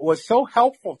 who was so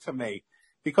helpful to me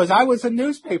because I was a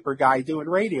newspaper guy doing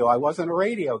radio. I wasn't a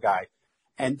radio guy.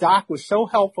 And Doc was so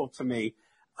helpful to me,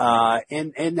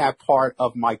 in that part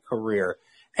of my career.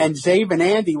 And Zabe and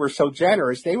Andy were so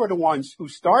generous. They were the ones who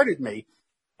started me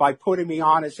by putting me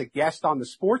on as a guest on the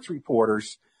Sports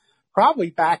Reporters, probably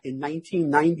back in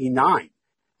 1999.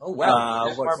 Oh,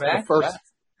 wow. That far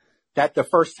back? The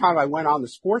first time I went on the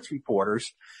Sports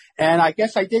Reporters. And I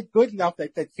guess I did good enough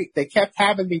that they kept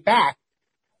having me back.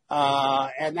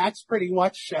 And that's pretty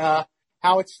much,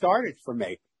 how it started for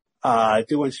me,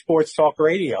 doing sports talk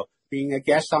radio, being a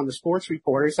guest on the Sports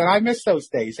Reporters. And I miss those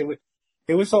days.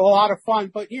 It was a lot of fun,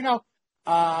 but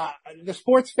the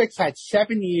Sports Fix had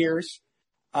 7 years,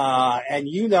 and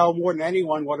more than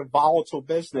anyone what a volatile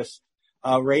business,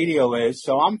 radio is.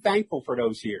 So I'm thankful for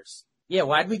those years. Yeah.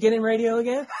 Why'd we get in radio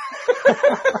again?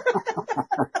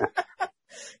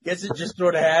 Guess it just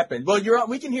sort of happened. Well,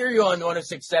 we can hear you on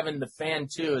 106.7 The Fan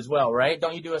too as well, right?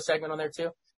 Don't you do a segment on there too?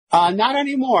 Not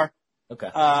anymore. Okay.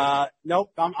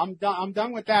 Nope. I'm done. I'm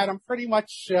done with that. I'm pretty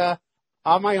much,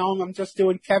 on my own. I'm just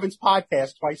doing Kevin's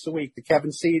podcast twice a week, the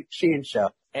Kevin Sheehan Show.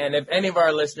 And if any of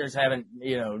our listeners haven't,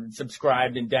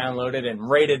 subscribed and downloaded and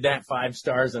rated that 5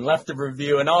 stars and left a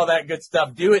review and all that good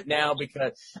stuff, do it now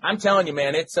because I'm telling you,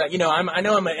 man, it's, I know I'm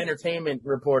an entertainment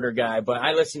reporter guy, but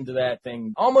I listen to that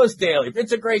thing almost daily.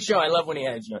 It's a great show. I love when he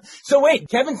has, So wait,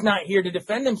 Kevin's not here to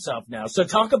defend himself now. So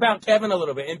talk about Kevin a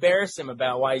little bit. Embarrass him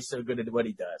about why he's so good at what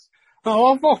he does.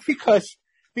 Oh, well, because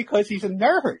he's a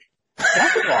nerd.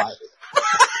 That's why.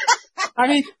 I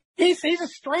mean, he's a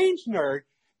strange nerd.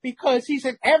 Because he's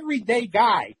an everyday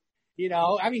guy,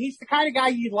 I mean, he's the kind of guy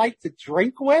you'd like to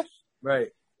drink with. Right.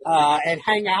 And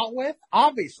hang out with,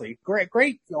 obviously. Great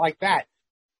like that.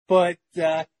 But,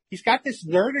 he's got this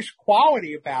nerdish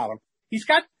quality about him.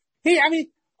 I mean,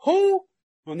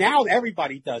 well, now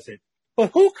everybody does it,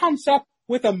 but who comes up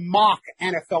with a mock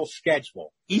NFL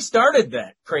schedule? He started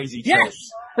that crazy trend.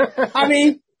 Yes. I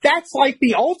mean, that's like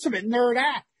the ultimate nerd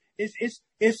act is,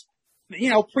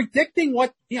 predicting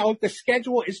what, the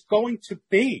schedule is going to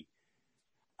be.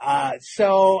 I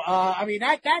mean,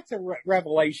 that's a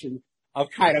revelation of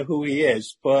kind of who he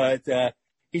is, but,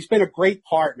 he's been a great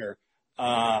partner,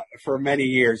 for many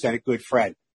years and a good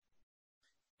friend.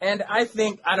 And I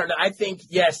think,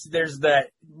 yes, there's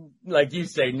that, like you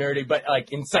say, nerdy, but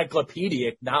like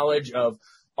encyclopedic knowledge of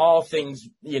all things,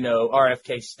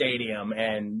 RFK Stadium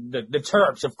and the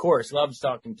Terps, of course, loves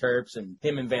talking Terps and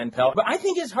him and Van Pelt. But I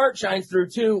think his heart shines through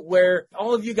too, where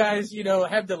all of you guys,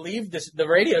 have to leave the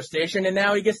radio station, and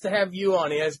now he gets to have you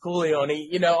on. He has Cooley on,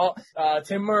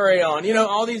 Tim Murray on,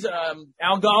 all these,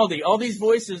 Al Galdi, all these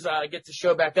voices, get to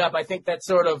show back up. I think that's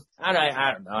sort of,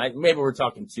 I don't know, maybe we're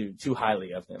talking too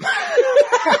highly of him.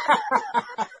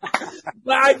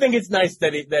 But I think it's nice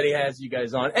that he has you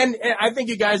guys on. And I think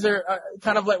you guys are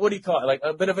kind of like, what do you call it? Like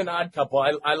a bit of an odd couple.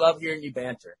 I love hearing you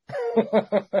banter.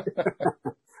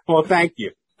 Well, thank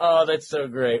you. Oh, that's so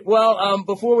great. Well,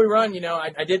 before we run,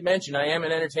 I did mention I am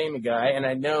an entertainment guy, and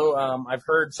I know I've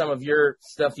heard some of your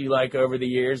stuff you like over the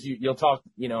years. You'll talk,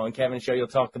 on Kevin's show, you'll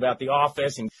talk about The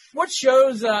Office. And what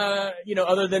shows,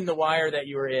 other than The Wire that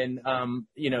you were in,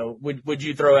 would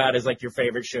you throw out as like your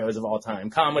favorite shows of all time,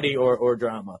 comedy or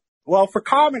drama? Well, for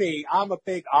comedy, I'm a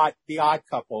big The Odd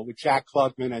Couple with Jack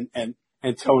Klugman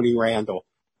and Tony Randall.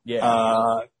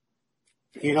 Yeah.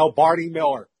 Barney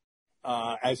Miller,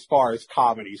 as far as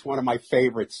comedies, one of my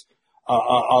favorites,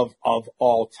 of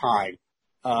all time.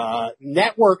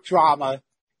 Network drama,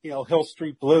 Hill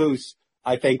Street Blues,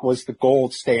 I think was the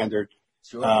gold standard,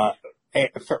 Sure.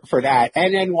 For that.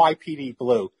 And NYPD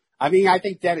Blue. I mean, I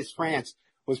think Dennis Franz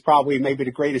was probably maybe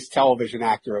the greatest television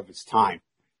actor of his time.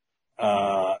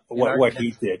 What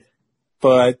he did.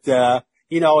 But,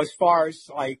 as far as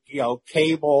like,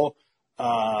 cable,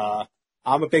 I'm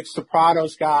a big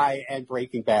Sopranos guy and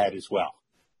Breaking Bad as well.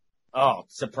 Oh,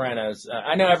 Sopranos.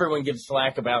 I know everyone gives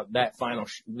slack about that final,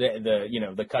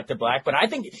 the cut to black, but I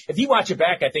think if you watch it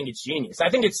back, I think it's genius. I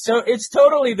think it's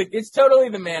totally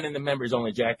the man in the members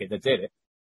only jacket that did it.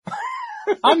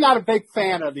 I'm not a big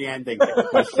fan of the ending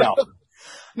myself.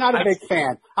 Not a big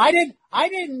fan. I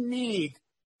didn't need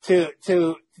to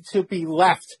be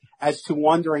left as to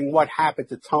wondering what happened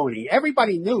to Tony.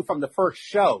 Everybody knew from the first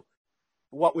show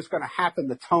what was going to happen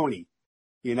to Tony,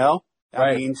 Right.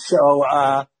 I mean, so,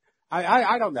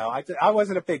 I don't know. I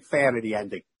wasn't a big fan of the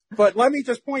ending, but let me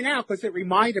just point out, because it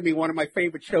reminded me one of my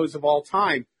favorite shows of all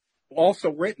time,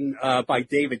 also written, by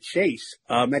David Chase,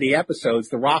 many episodes,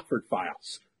 The Rockford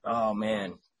Files. Oh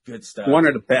man. Good stuff. One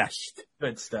of the best.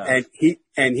 Good stuff.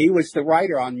 And he was the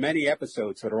writer on many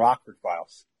episodes of The Rockford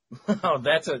Files. Oh,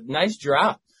 that's a nice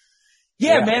drop.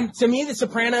 Yeah, man. To me, The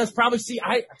Sopranos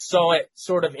I saw it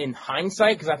sort of in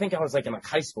hindsight because I think I was like in like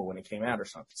high school when it came out or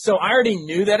something. So I already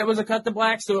knew that it was a cut to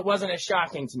black, so it wasn't as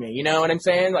shocking to me. You know what I'm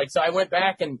saying? Like, so I went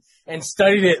back and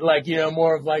studied it like,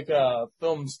 more of like a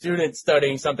film student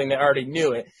studying something that already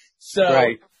knew it. So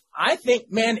right. I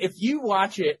think, man, if you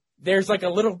watch it, there's like a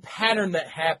little pattern that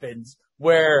happens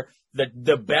where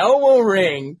the bell will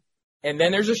ring and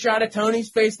then there's a shot of Tony's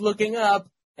face looking up.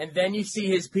 And then you see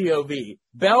his POV.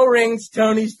 Bell rings,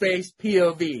 Tony's face,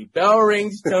 POV. Bell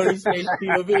rings, Tony's face,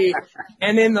 POV.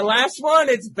 And in the last one,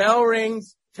 it's bell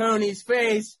rings, Tony's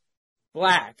face,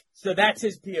 black. So that's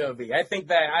his POV. I think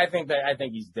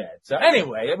he's dead. So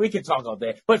anyway, we could talk all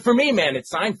day. But for me, man,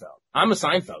 it's Seinfeld. I'm a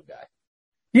Seinfeld guy.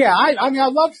 Yeah, I mean, I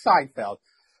love Seinfeld.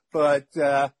 But,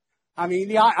 I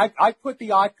put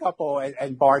The Odd Couple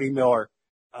and Barney Miller,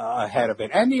 ahead of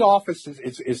it. And The Office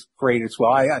is great as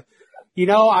well.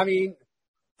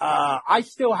 I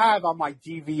still have on my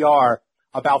DVR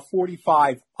about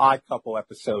 45 Odd Couple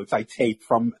episodes I taped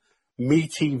from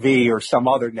MeTV or some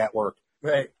other network.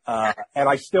 Right. And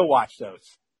I still watch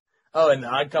those. Oh, and the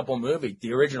Odd Couple movie,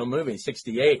 the original movie,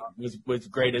 68, was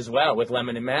great as well with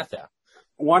Lemon and Matthew.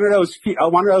 One of those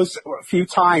few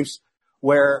times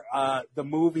where, the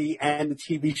movie and the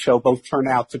TV show both turn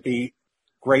out to be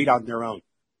great on their own.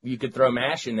 You could throw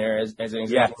MASH in there as an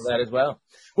example of that as well.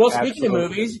 Well, speaking of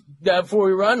movies, before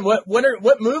we run, what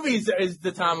movies is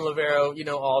the Thom Loverro,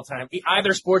 all time?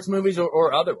 Either sports movies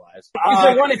or otherwise. Is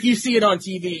there one, if you see it on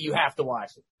TV, you have to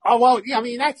watch it? Oh, well, yeah, I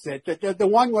mean, that's it. The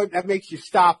one that makes you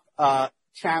stop,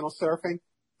 channel surfing.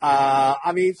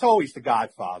 It's always The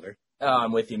Godfather. Oh,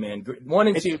 I'm with you, man. 1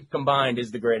 and 2 combined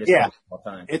is the greatest of all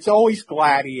time. It's always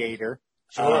Gladiator.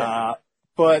 Sure.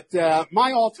 But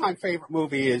my all-time favorite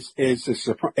movie is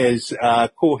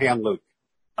Cool Hand Luke.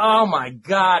 Oh my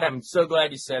God, I'm so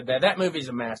glad you said that. That movie's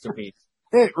a masterpiece.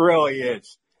 It really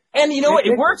is. And you know what?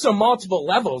 It works on multiple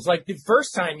levels. Like the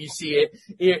first time you see it,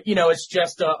 it's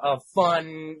just a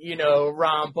fun,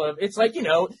 romp of, it's like,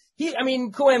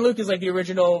 Coen Luke is like the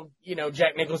original,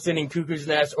 Jack Nicholson in Cuckoo's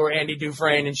Nest or Andy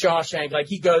Dufresne in Shawshank. Like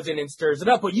he goes in and stirs it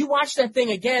up. But you watch that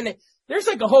thing again, there's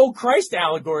like a whole Christ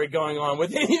allegory going on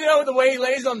with it. The way he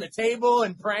lays on the table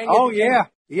and praying. Oh yeah.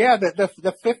 Yeah.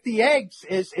 The 50 eggs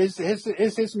is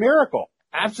his miracle.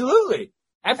 Absolutely.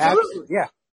 Yeah.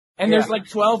 And there's like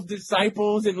 12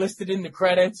 disciples enlisted in the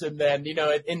credits. And then,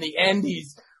 in the end,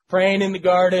 he's praying in the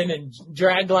garden and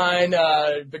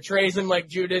Dragline, betrays him like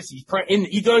Judas.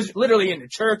 He goes literally into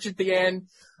church at the end.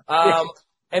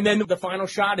 And then the final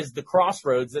shot is the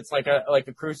crossroads. That's like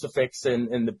a crucifix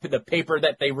and the paper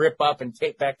that they rip up and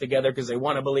tape back together because they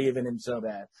want to believe in him so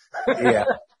bad. Yeah.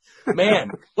 Man,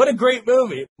 what a great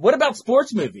movie. What about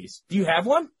sports movies? Do you have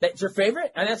one that's your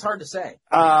favorite? And that's hard to say.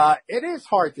 It is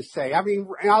hard to say. I mean,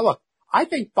 look, I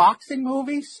think boxing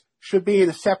movies should be in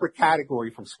a separate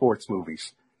category from sports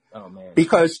movies. Oh man.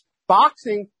 Because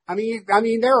boxing, I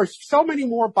mean, there are so many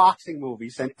more boxing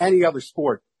movies than any other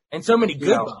sport. And so many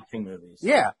good boxing movies.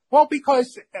 Yeah. Well,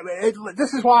 because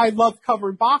this is why I love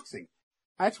covering boxing.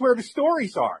 That's where the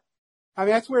stories are. I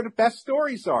mean, that's where the best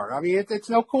stories are. I mean, it's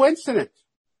no coincidence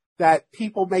that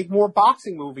people make more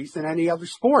boxing movies than any other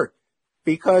sport,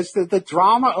 because the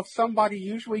drama of somebody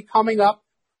usually coming up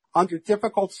under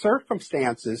difficult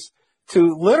circumstances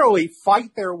to literally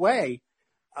fight their way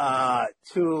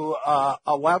to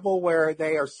a level where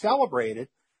they are celebrated.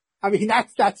 I mean,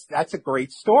 that's a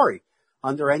great story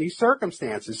under any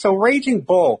circumstances. So Raging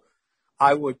Bull,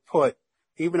 I would put,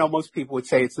 even though most people would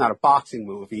say it's not a boxing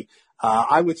movie,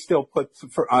 I would still put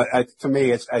to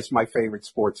me as my favorite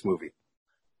sports movie.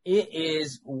 It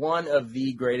is one of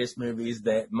the greatest movies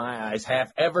that my eyes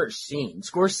have ever seen.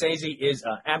 Scorsese is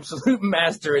an absolute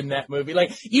master in that movie.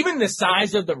 Like, even the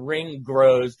size of the ring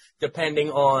grows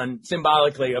depending on,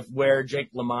 symbolically, of where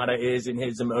Jake LaMotta is in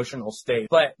his emotional state.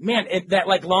 But, man, that,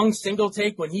 like, long single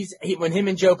take when when him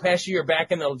and Joe Pesci are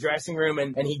back in the dressing room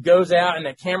and he goes out and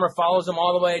the camera follows him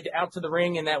all the way out to the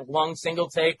ring in that long single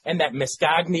take, and that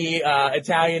Mascagni,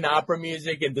 Italian opera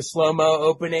music and the slow-mo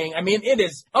opening. I mean, it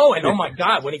is, oh my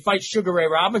God, when he fights Sugar Ray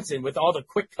Robinson with all the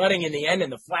quick cutting in the end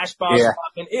and the flashbacks,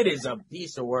 it is a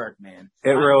piece of work, man.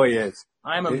 It really is.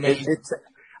 I'm amazed.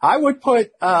 I would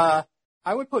put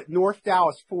North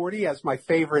Dallas 40 as my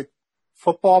favorite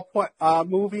football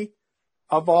movie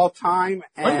of all time.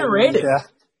 And, underrated.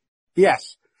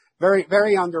 Yes, very,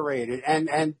 very underrated.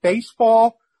 And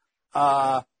baseball,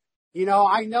 I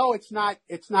know it's not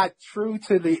true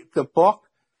to the book,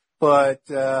 but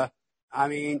I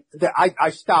mean, I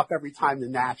stop every time The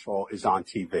Natural is on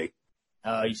TV.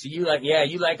 You see, you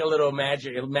like a little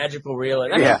magical reel.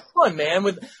 That's fun, man.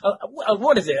 With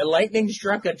what is it? A lightning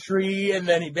struck a tree, and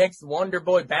then he makes the Wonder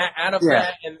Boy bat out of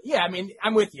that. And I mean,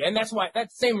 I'm with you, and that's the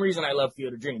same reason I love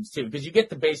Field of Dreams too, because you get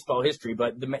the baseball history,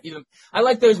 but I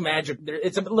like those magic.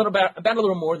 It's a little about a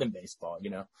little more than baseball,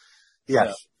 Yes.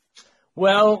 So.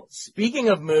 Well, speaking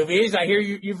of movies, I hear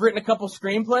you've written a couple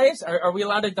screenplays. Are we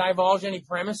allowed to divulge any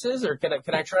premises, or can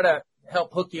I try to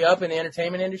help hook you up in the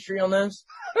entertainment industry on those?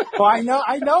 Well, I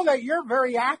know that you're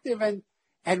very active and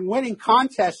winning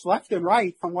contests left and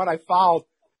right from what I followed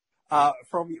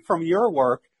from your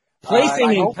work.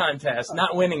 Placing in contests,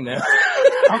 not winning them.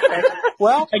 Okay.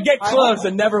 Well, I get close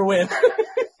and never win.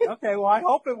 Okay. Well, I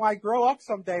hope when I grow up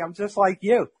someday, I'm just like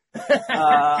you.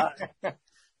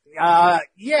 I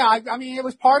mean, it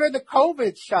was part of the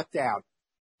COVID shutdown.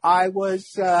 I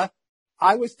was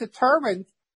determined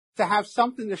to have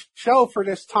something to show for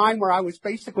this time where I was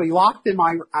basically locked in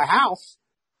my house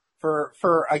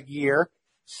for a year.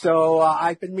 So,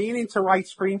 I've been meaning to write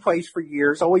screenplays for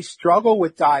years, always struggle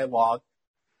with dialogue.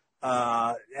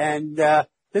 And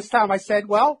this time I said,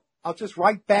 well, I'll just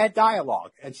write bad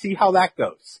dialogue and see how that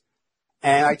goes.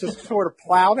 And I just sort of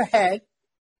plowed ahead.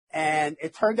 And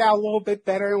it turned out a little bit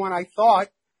better than what I thought.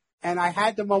 And I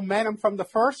had the momentum from the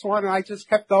first one, and I just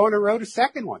kept going and wrote a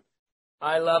second one.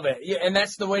 I love it. Yeah, and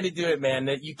that's the way to do it, man.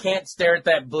 That you can't stare at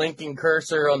that blinking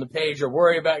cursor on the page or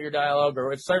worry about your dialogue,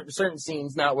 or if certain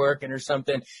scenes not working or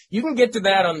something. You can get to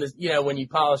that on the, when you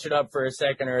polish it up for a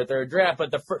second or a third draft.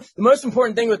 But the most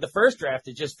important thing with the first draft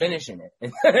is just finishing it.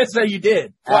 And that's how you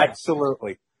did.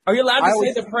 Absolutely. Are you allowed to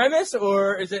say the premise,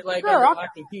 or is it like a lock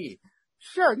and key?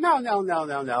 Sure. No.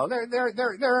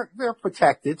 They're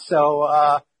protected.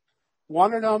 So,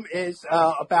 one of them is,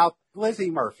 about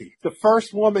Lizzie Murphy, the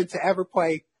first woman to ever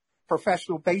play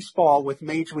professional baseball with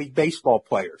Major League Baseball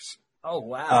players. Oh,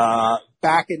 wow.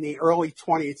 Back in the early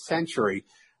 20th century.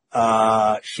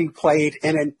 She played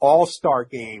in an all-star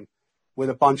game with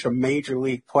a bunch of major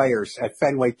league players at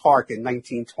Fenway Park in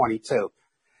 1922.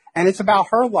 And it's about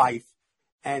her life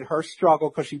and her struggle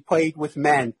because she played with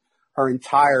men her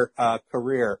entire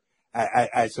career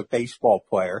as a baseball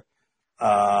player.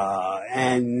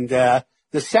 The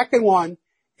second one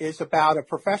is about a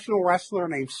professional wrestler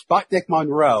named Sputnik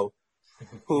Monroe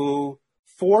who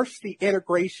forced the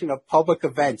integration of public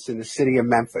events in the city of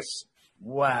Memphis.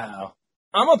 Wow.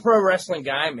 I'm a pro wrestling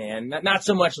guy, man. Not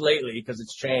so much lately because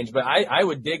it's changed, but I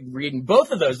would dig reading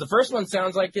both of those. The first one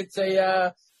sounds like it's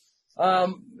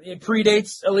it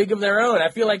predates A League of Their Own. I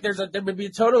feel like there would be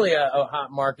totally a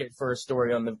hot market for a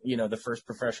story on the first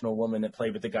professional woman that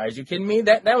played with the guys. You kidding me?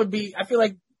 That would be, I feel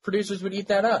like producers would eat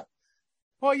that up.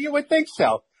 Well, you would think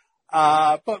so.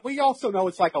 But we also know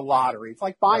it's like a lottery. It's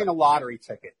like buying a lottery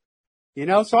ticket,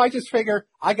 So I just figure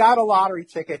I got a lottery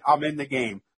ticket. I'm in the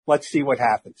game. Let's see what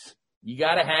happens. You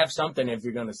got to have something if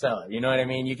you're going to sell it. You know what I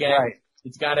mean? You can't. Right.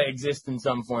 It's got to exist in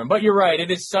some form. But you're right. It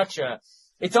is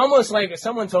it's almost like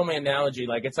someone told me an analogy.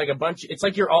 Like it's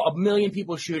like you're a million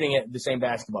people shooting at the same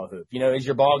basketball hoop. Is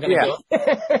your ball going to go?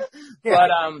 Yeah.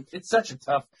 But it's such a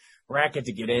tough racket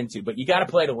to get into. But you got to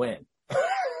play to win.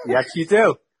 Yes, you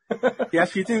do.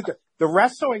 Yes, you do. The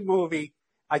wrestling movie,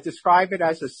 I describe it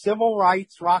as a civil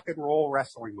rights rock and roll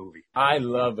wrestling movie. I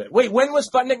love it. Wait, when was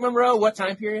Sputnik Monroe? What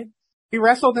time period? He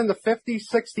wrestled in the 50s,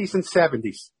 60s, and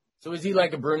 70s. So is he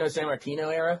like a Bruno Sammartino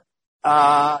era?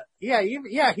 Yeah,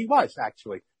 he was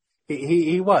actually.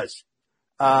 He was.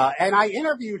 And I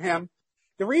interviewed him.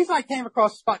 The reason I came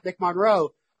across Sputnik Monroe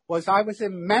was I was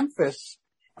in Memphis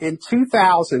in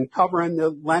 2000 covering the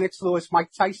Lennox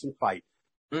Lewis-Mike Tyson fight.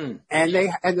 And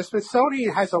the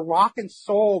Smithsonian has a rock and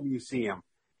soul museum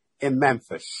in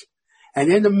Memphis.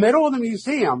 And in the middle of the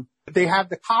museum, they have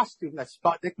the costume that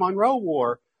Sputnik Monroe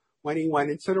wore when he went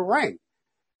into the ring.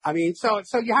 I mean, so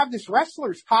you have this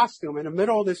wrestler's costume in the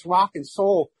middle of this rock and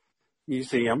soul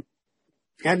museum.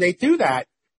 And they do that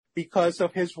because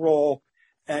of his role,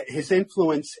 his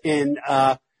influence in,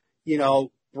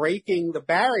 breaking the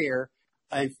barrier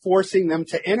and forcing them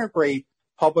to integrate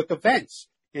public events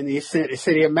in the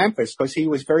city of Memphis, because he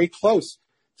was very close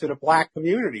to the black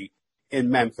community in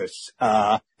Memphis.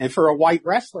 And for a white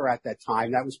wrestler at that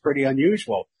time, that was pretty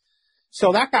unusual.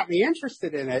 So that got me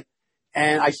interested in it.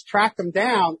 And I tracked him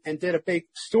down and did a big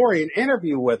story and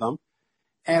interview with him.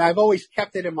 And I've always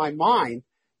kept it in my mind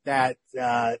that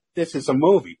this is a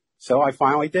movie. So I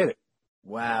finally did it.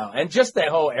 Wow. And just that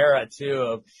whole era, too,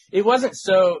 of it wasn't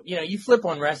so, you flip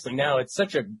on wrestling now, it's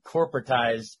such a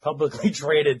corporatized, publicly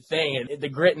traded thing. And the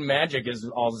grit and magic is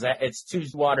it's too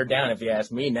watered down, if you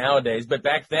ask me, nowadays. But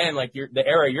back then, like the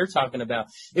era you're talking about,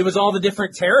 it was all the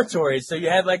different territories. So you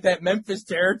had like that Memphis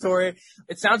territory.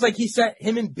 It sounds like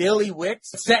him and Billy Wicks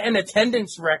set an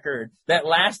attendance record that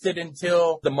lasted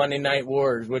until the Monday Night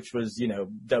Wars, which was,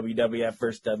 WWF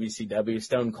versus WCW,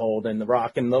 Stone Cold and The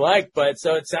Rock and the like. But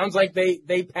so it sounds like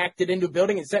they packed it into a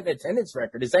building and set an attendance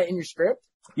record. Is that in your script?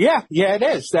 Yeah, it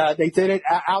is. They did it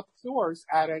outdoors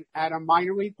at a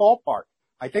minor league ballpark.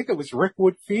 I think it was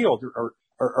Rickwood Field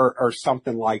or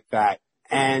something like that.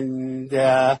 And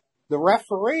the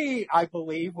referee, I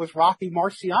believe, was Rocky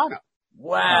Marciano.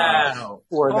 Wow.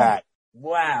 For that.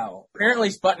 Wow. Apparently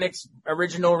Sputnik's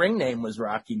original ring name was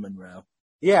Rocky Monroe.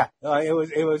 Yeah,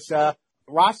 it was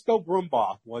Roscoe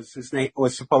Brumbaugh was his name,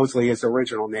 was supposedly his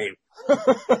original name.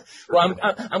 Well,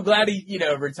 I'm glad he,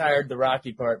 retired the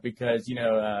Rocky part because,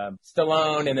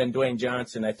 Stallone and then Dwayne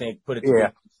Johnson, I think, put it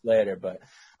together later. But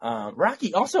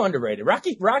Rocky, also underrated.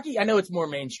 Rocky, I know it's more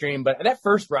mainstream, but that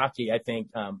first Rocky, I think,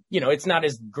 it's not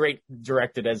as great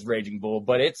directed as Raging Bull,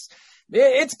 but it's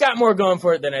got more going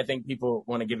for it than I think people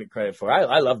want to give it credit for.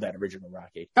 I love that original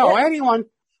Rocky. Oh,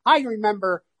 I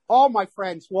remember all my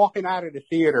friends walking out of the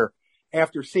theater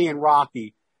after seeing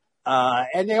Rocky,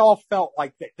 and they all felt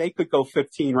like they could go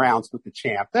 15 rounds with the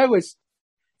champ.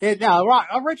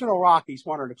 Original Rocky's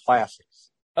one of the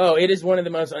classics. Oh, it is one of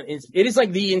the most, it is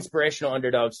like the inspirational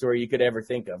underdog story you could ever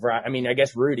think of. Right? I mean, I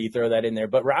guess Rudy, throw that in there,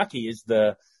 but Rocky is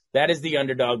that is the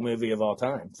underdog movie of all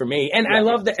time for me. And I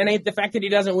love that. And the fact that he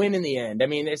doesn't win in the end. I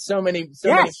mean, there's so many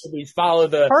movies follow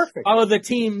the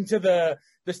team to the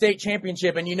state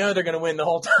championship and they're going to win the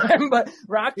whole time, but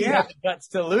Rocky had the guts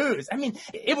to lose. I mean,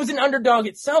 it was an underdog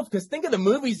itself because think of the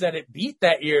movies that it beat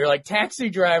that year, like Taxi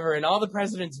Driver and All the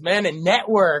President's Men and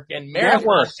Network and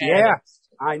Marathon. Yeah,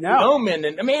 I know. Omen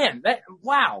and man,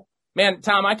 wow. Man,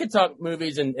 Tom, I could talk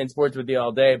movies and sports with you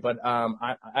all day, but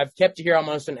I've kept you here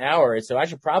almost an hour, so I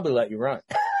should probably let you run.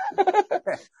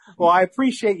 Well, I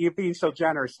appreciate you being so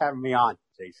generous having me on,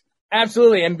 Jason.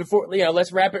 Absolutely. And before,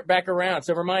 let's wrap it back around.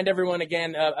 So remind everyone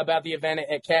again about the event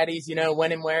at Caddy's,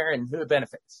 when and where and who it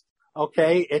benefits.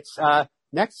 Okay. It's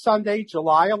next Sunday,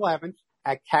 July 11th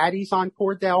at Caddy's on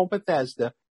Cordell,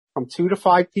 Bethesda from 2 to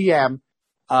 5 p.m.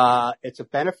 It's a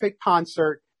benefit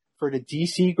concert for the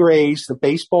DC Grays, the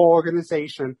baseball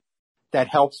organization that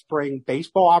helps bring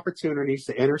baseball opportunities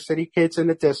to inner city kids in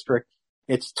the district.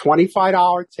 It's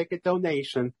 $25 ticket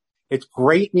donation. It's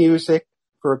great music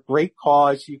for a great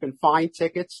cause. You can find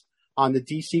tickets on the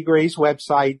DC Grays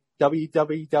website,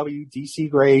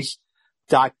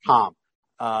 www.dcgrays.com.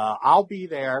 I'll be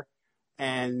there,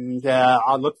 and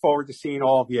I look forward to seeing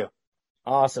all of you.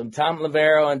 Awesome. Thom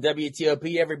Loverro on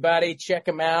WTOP, everybody. Check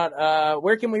him out.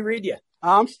 Where can we read you?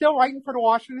 I'm still writing for the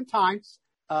Washington Times,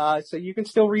 so you can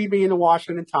still read me in the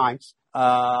Washington Times.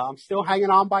 I'm still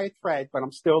hanging on by a thread, but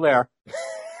I'm still there.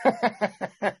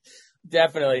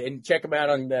 Definitely. And check him out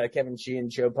on the Kevin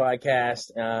Sheehan Show podcast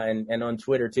and on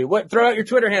Twitter, too. Throw out your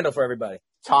Twitter handle for everybody.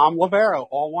 Thom Loverro,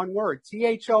 all one word.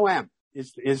 Thom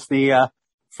is the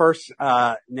first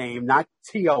name, not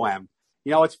Tom.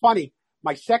 It's funny.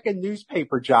 My second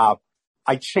newspaper job,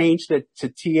 I changed it to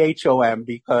Thom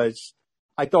because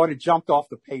I thought it jumped off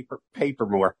the paper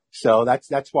more. So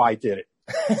that's why I did it.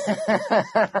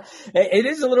 It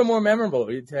is a little more memorable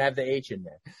to have the H in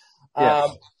there.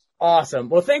 Yes. Awesome.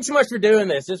 Well, thanks so much for doing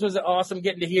this. This was awesome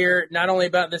getting to hear not only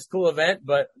about this cool event,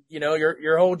 but,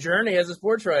 your whole journey as a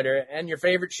sports writer and your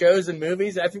favorite shows and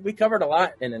movies. I think we covered a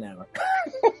lot in an hour.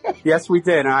 Yes, we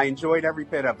did. And I enjoyed every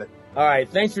bit of it. All right.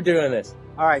 Thanks for doing this.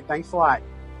 All right. Thanks a lot.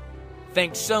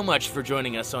 Thanks so much for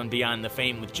joining us on Beyond the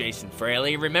Fame with Jason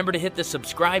Fraley. Remember to hit the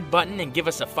subscribe button and give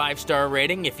us a 5-star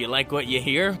rating if you like what you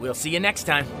hear. We'll see you next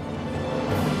time.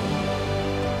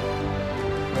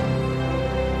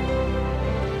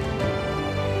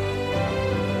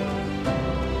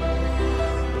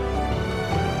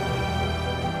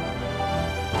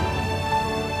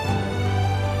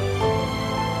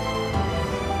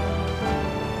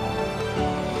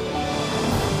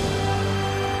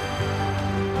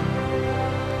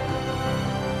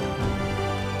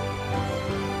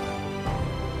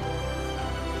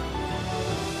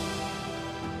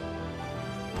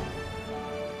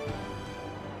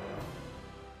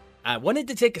 I wanted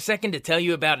to take a second to tell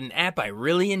you about an app I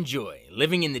really enjoy.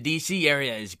 Living in the DC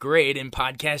area is great, and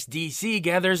Podcast DC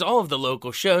gathers all of the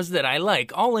local shows that I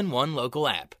like all in one local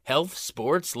app. Health,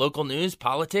 sports, local news,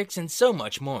 politics, and so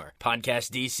much more.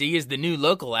 Podcast DC is the new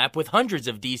local app with hundreds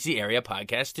of DC area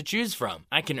podcasts to choose from.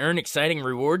 I can earn exciting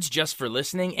rewards just for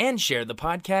listening and share the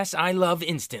podcasts I love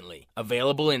instantly.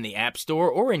 Available in the App Store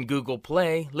or in Google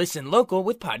Play, listen local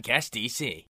with Podcast DC.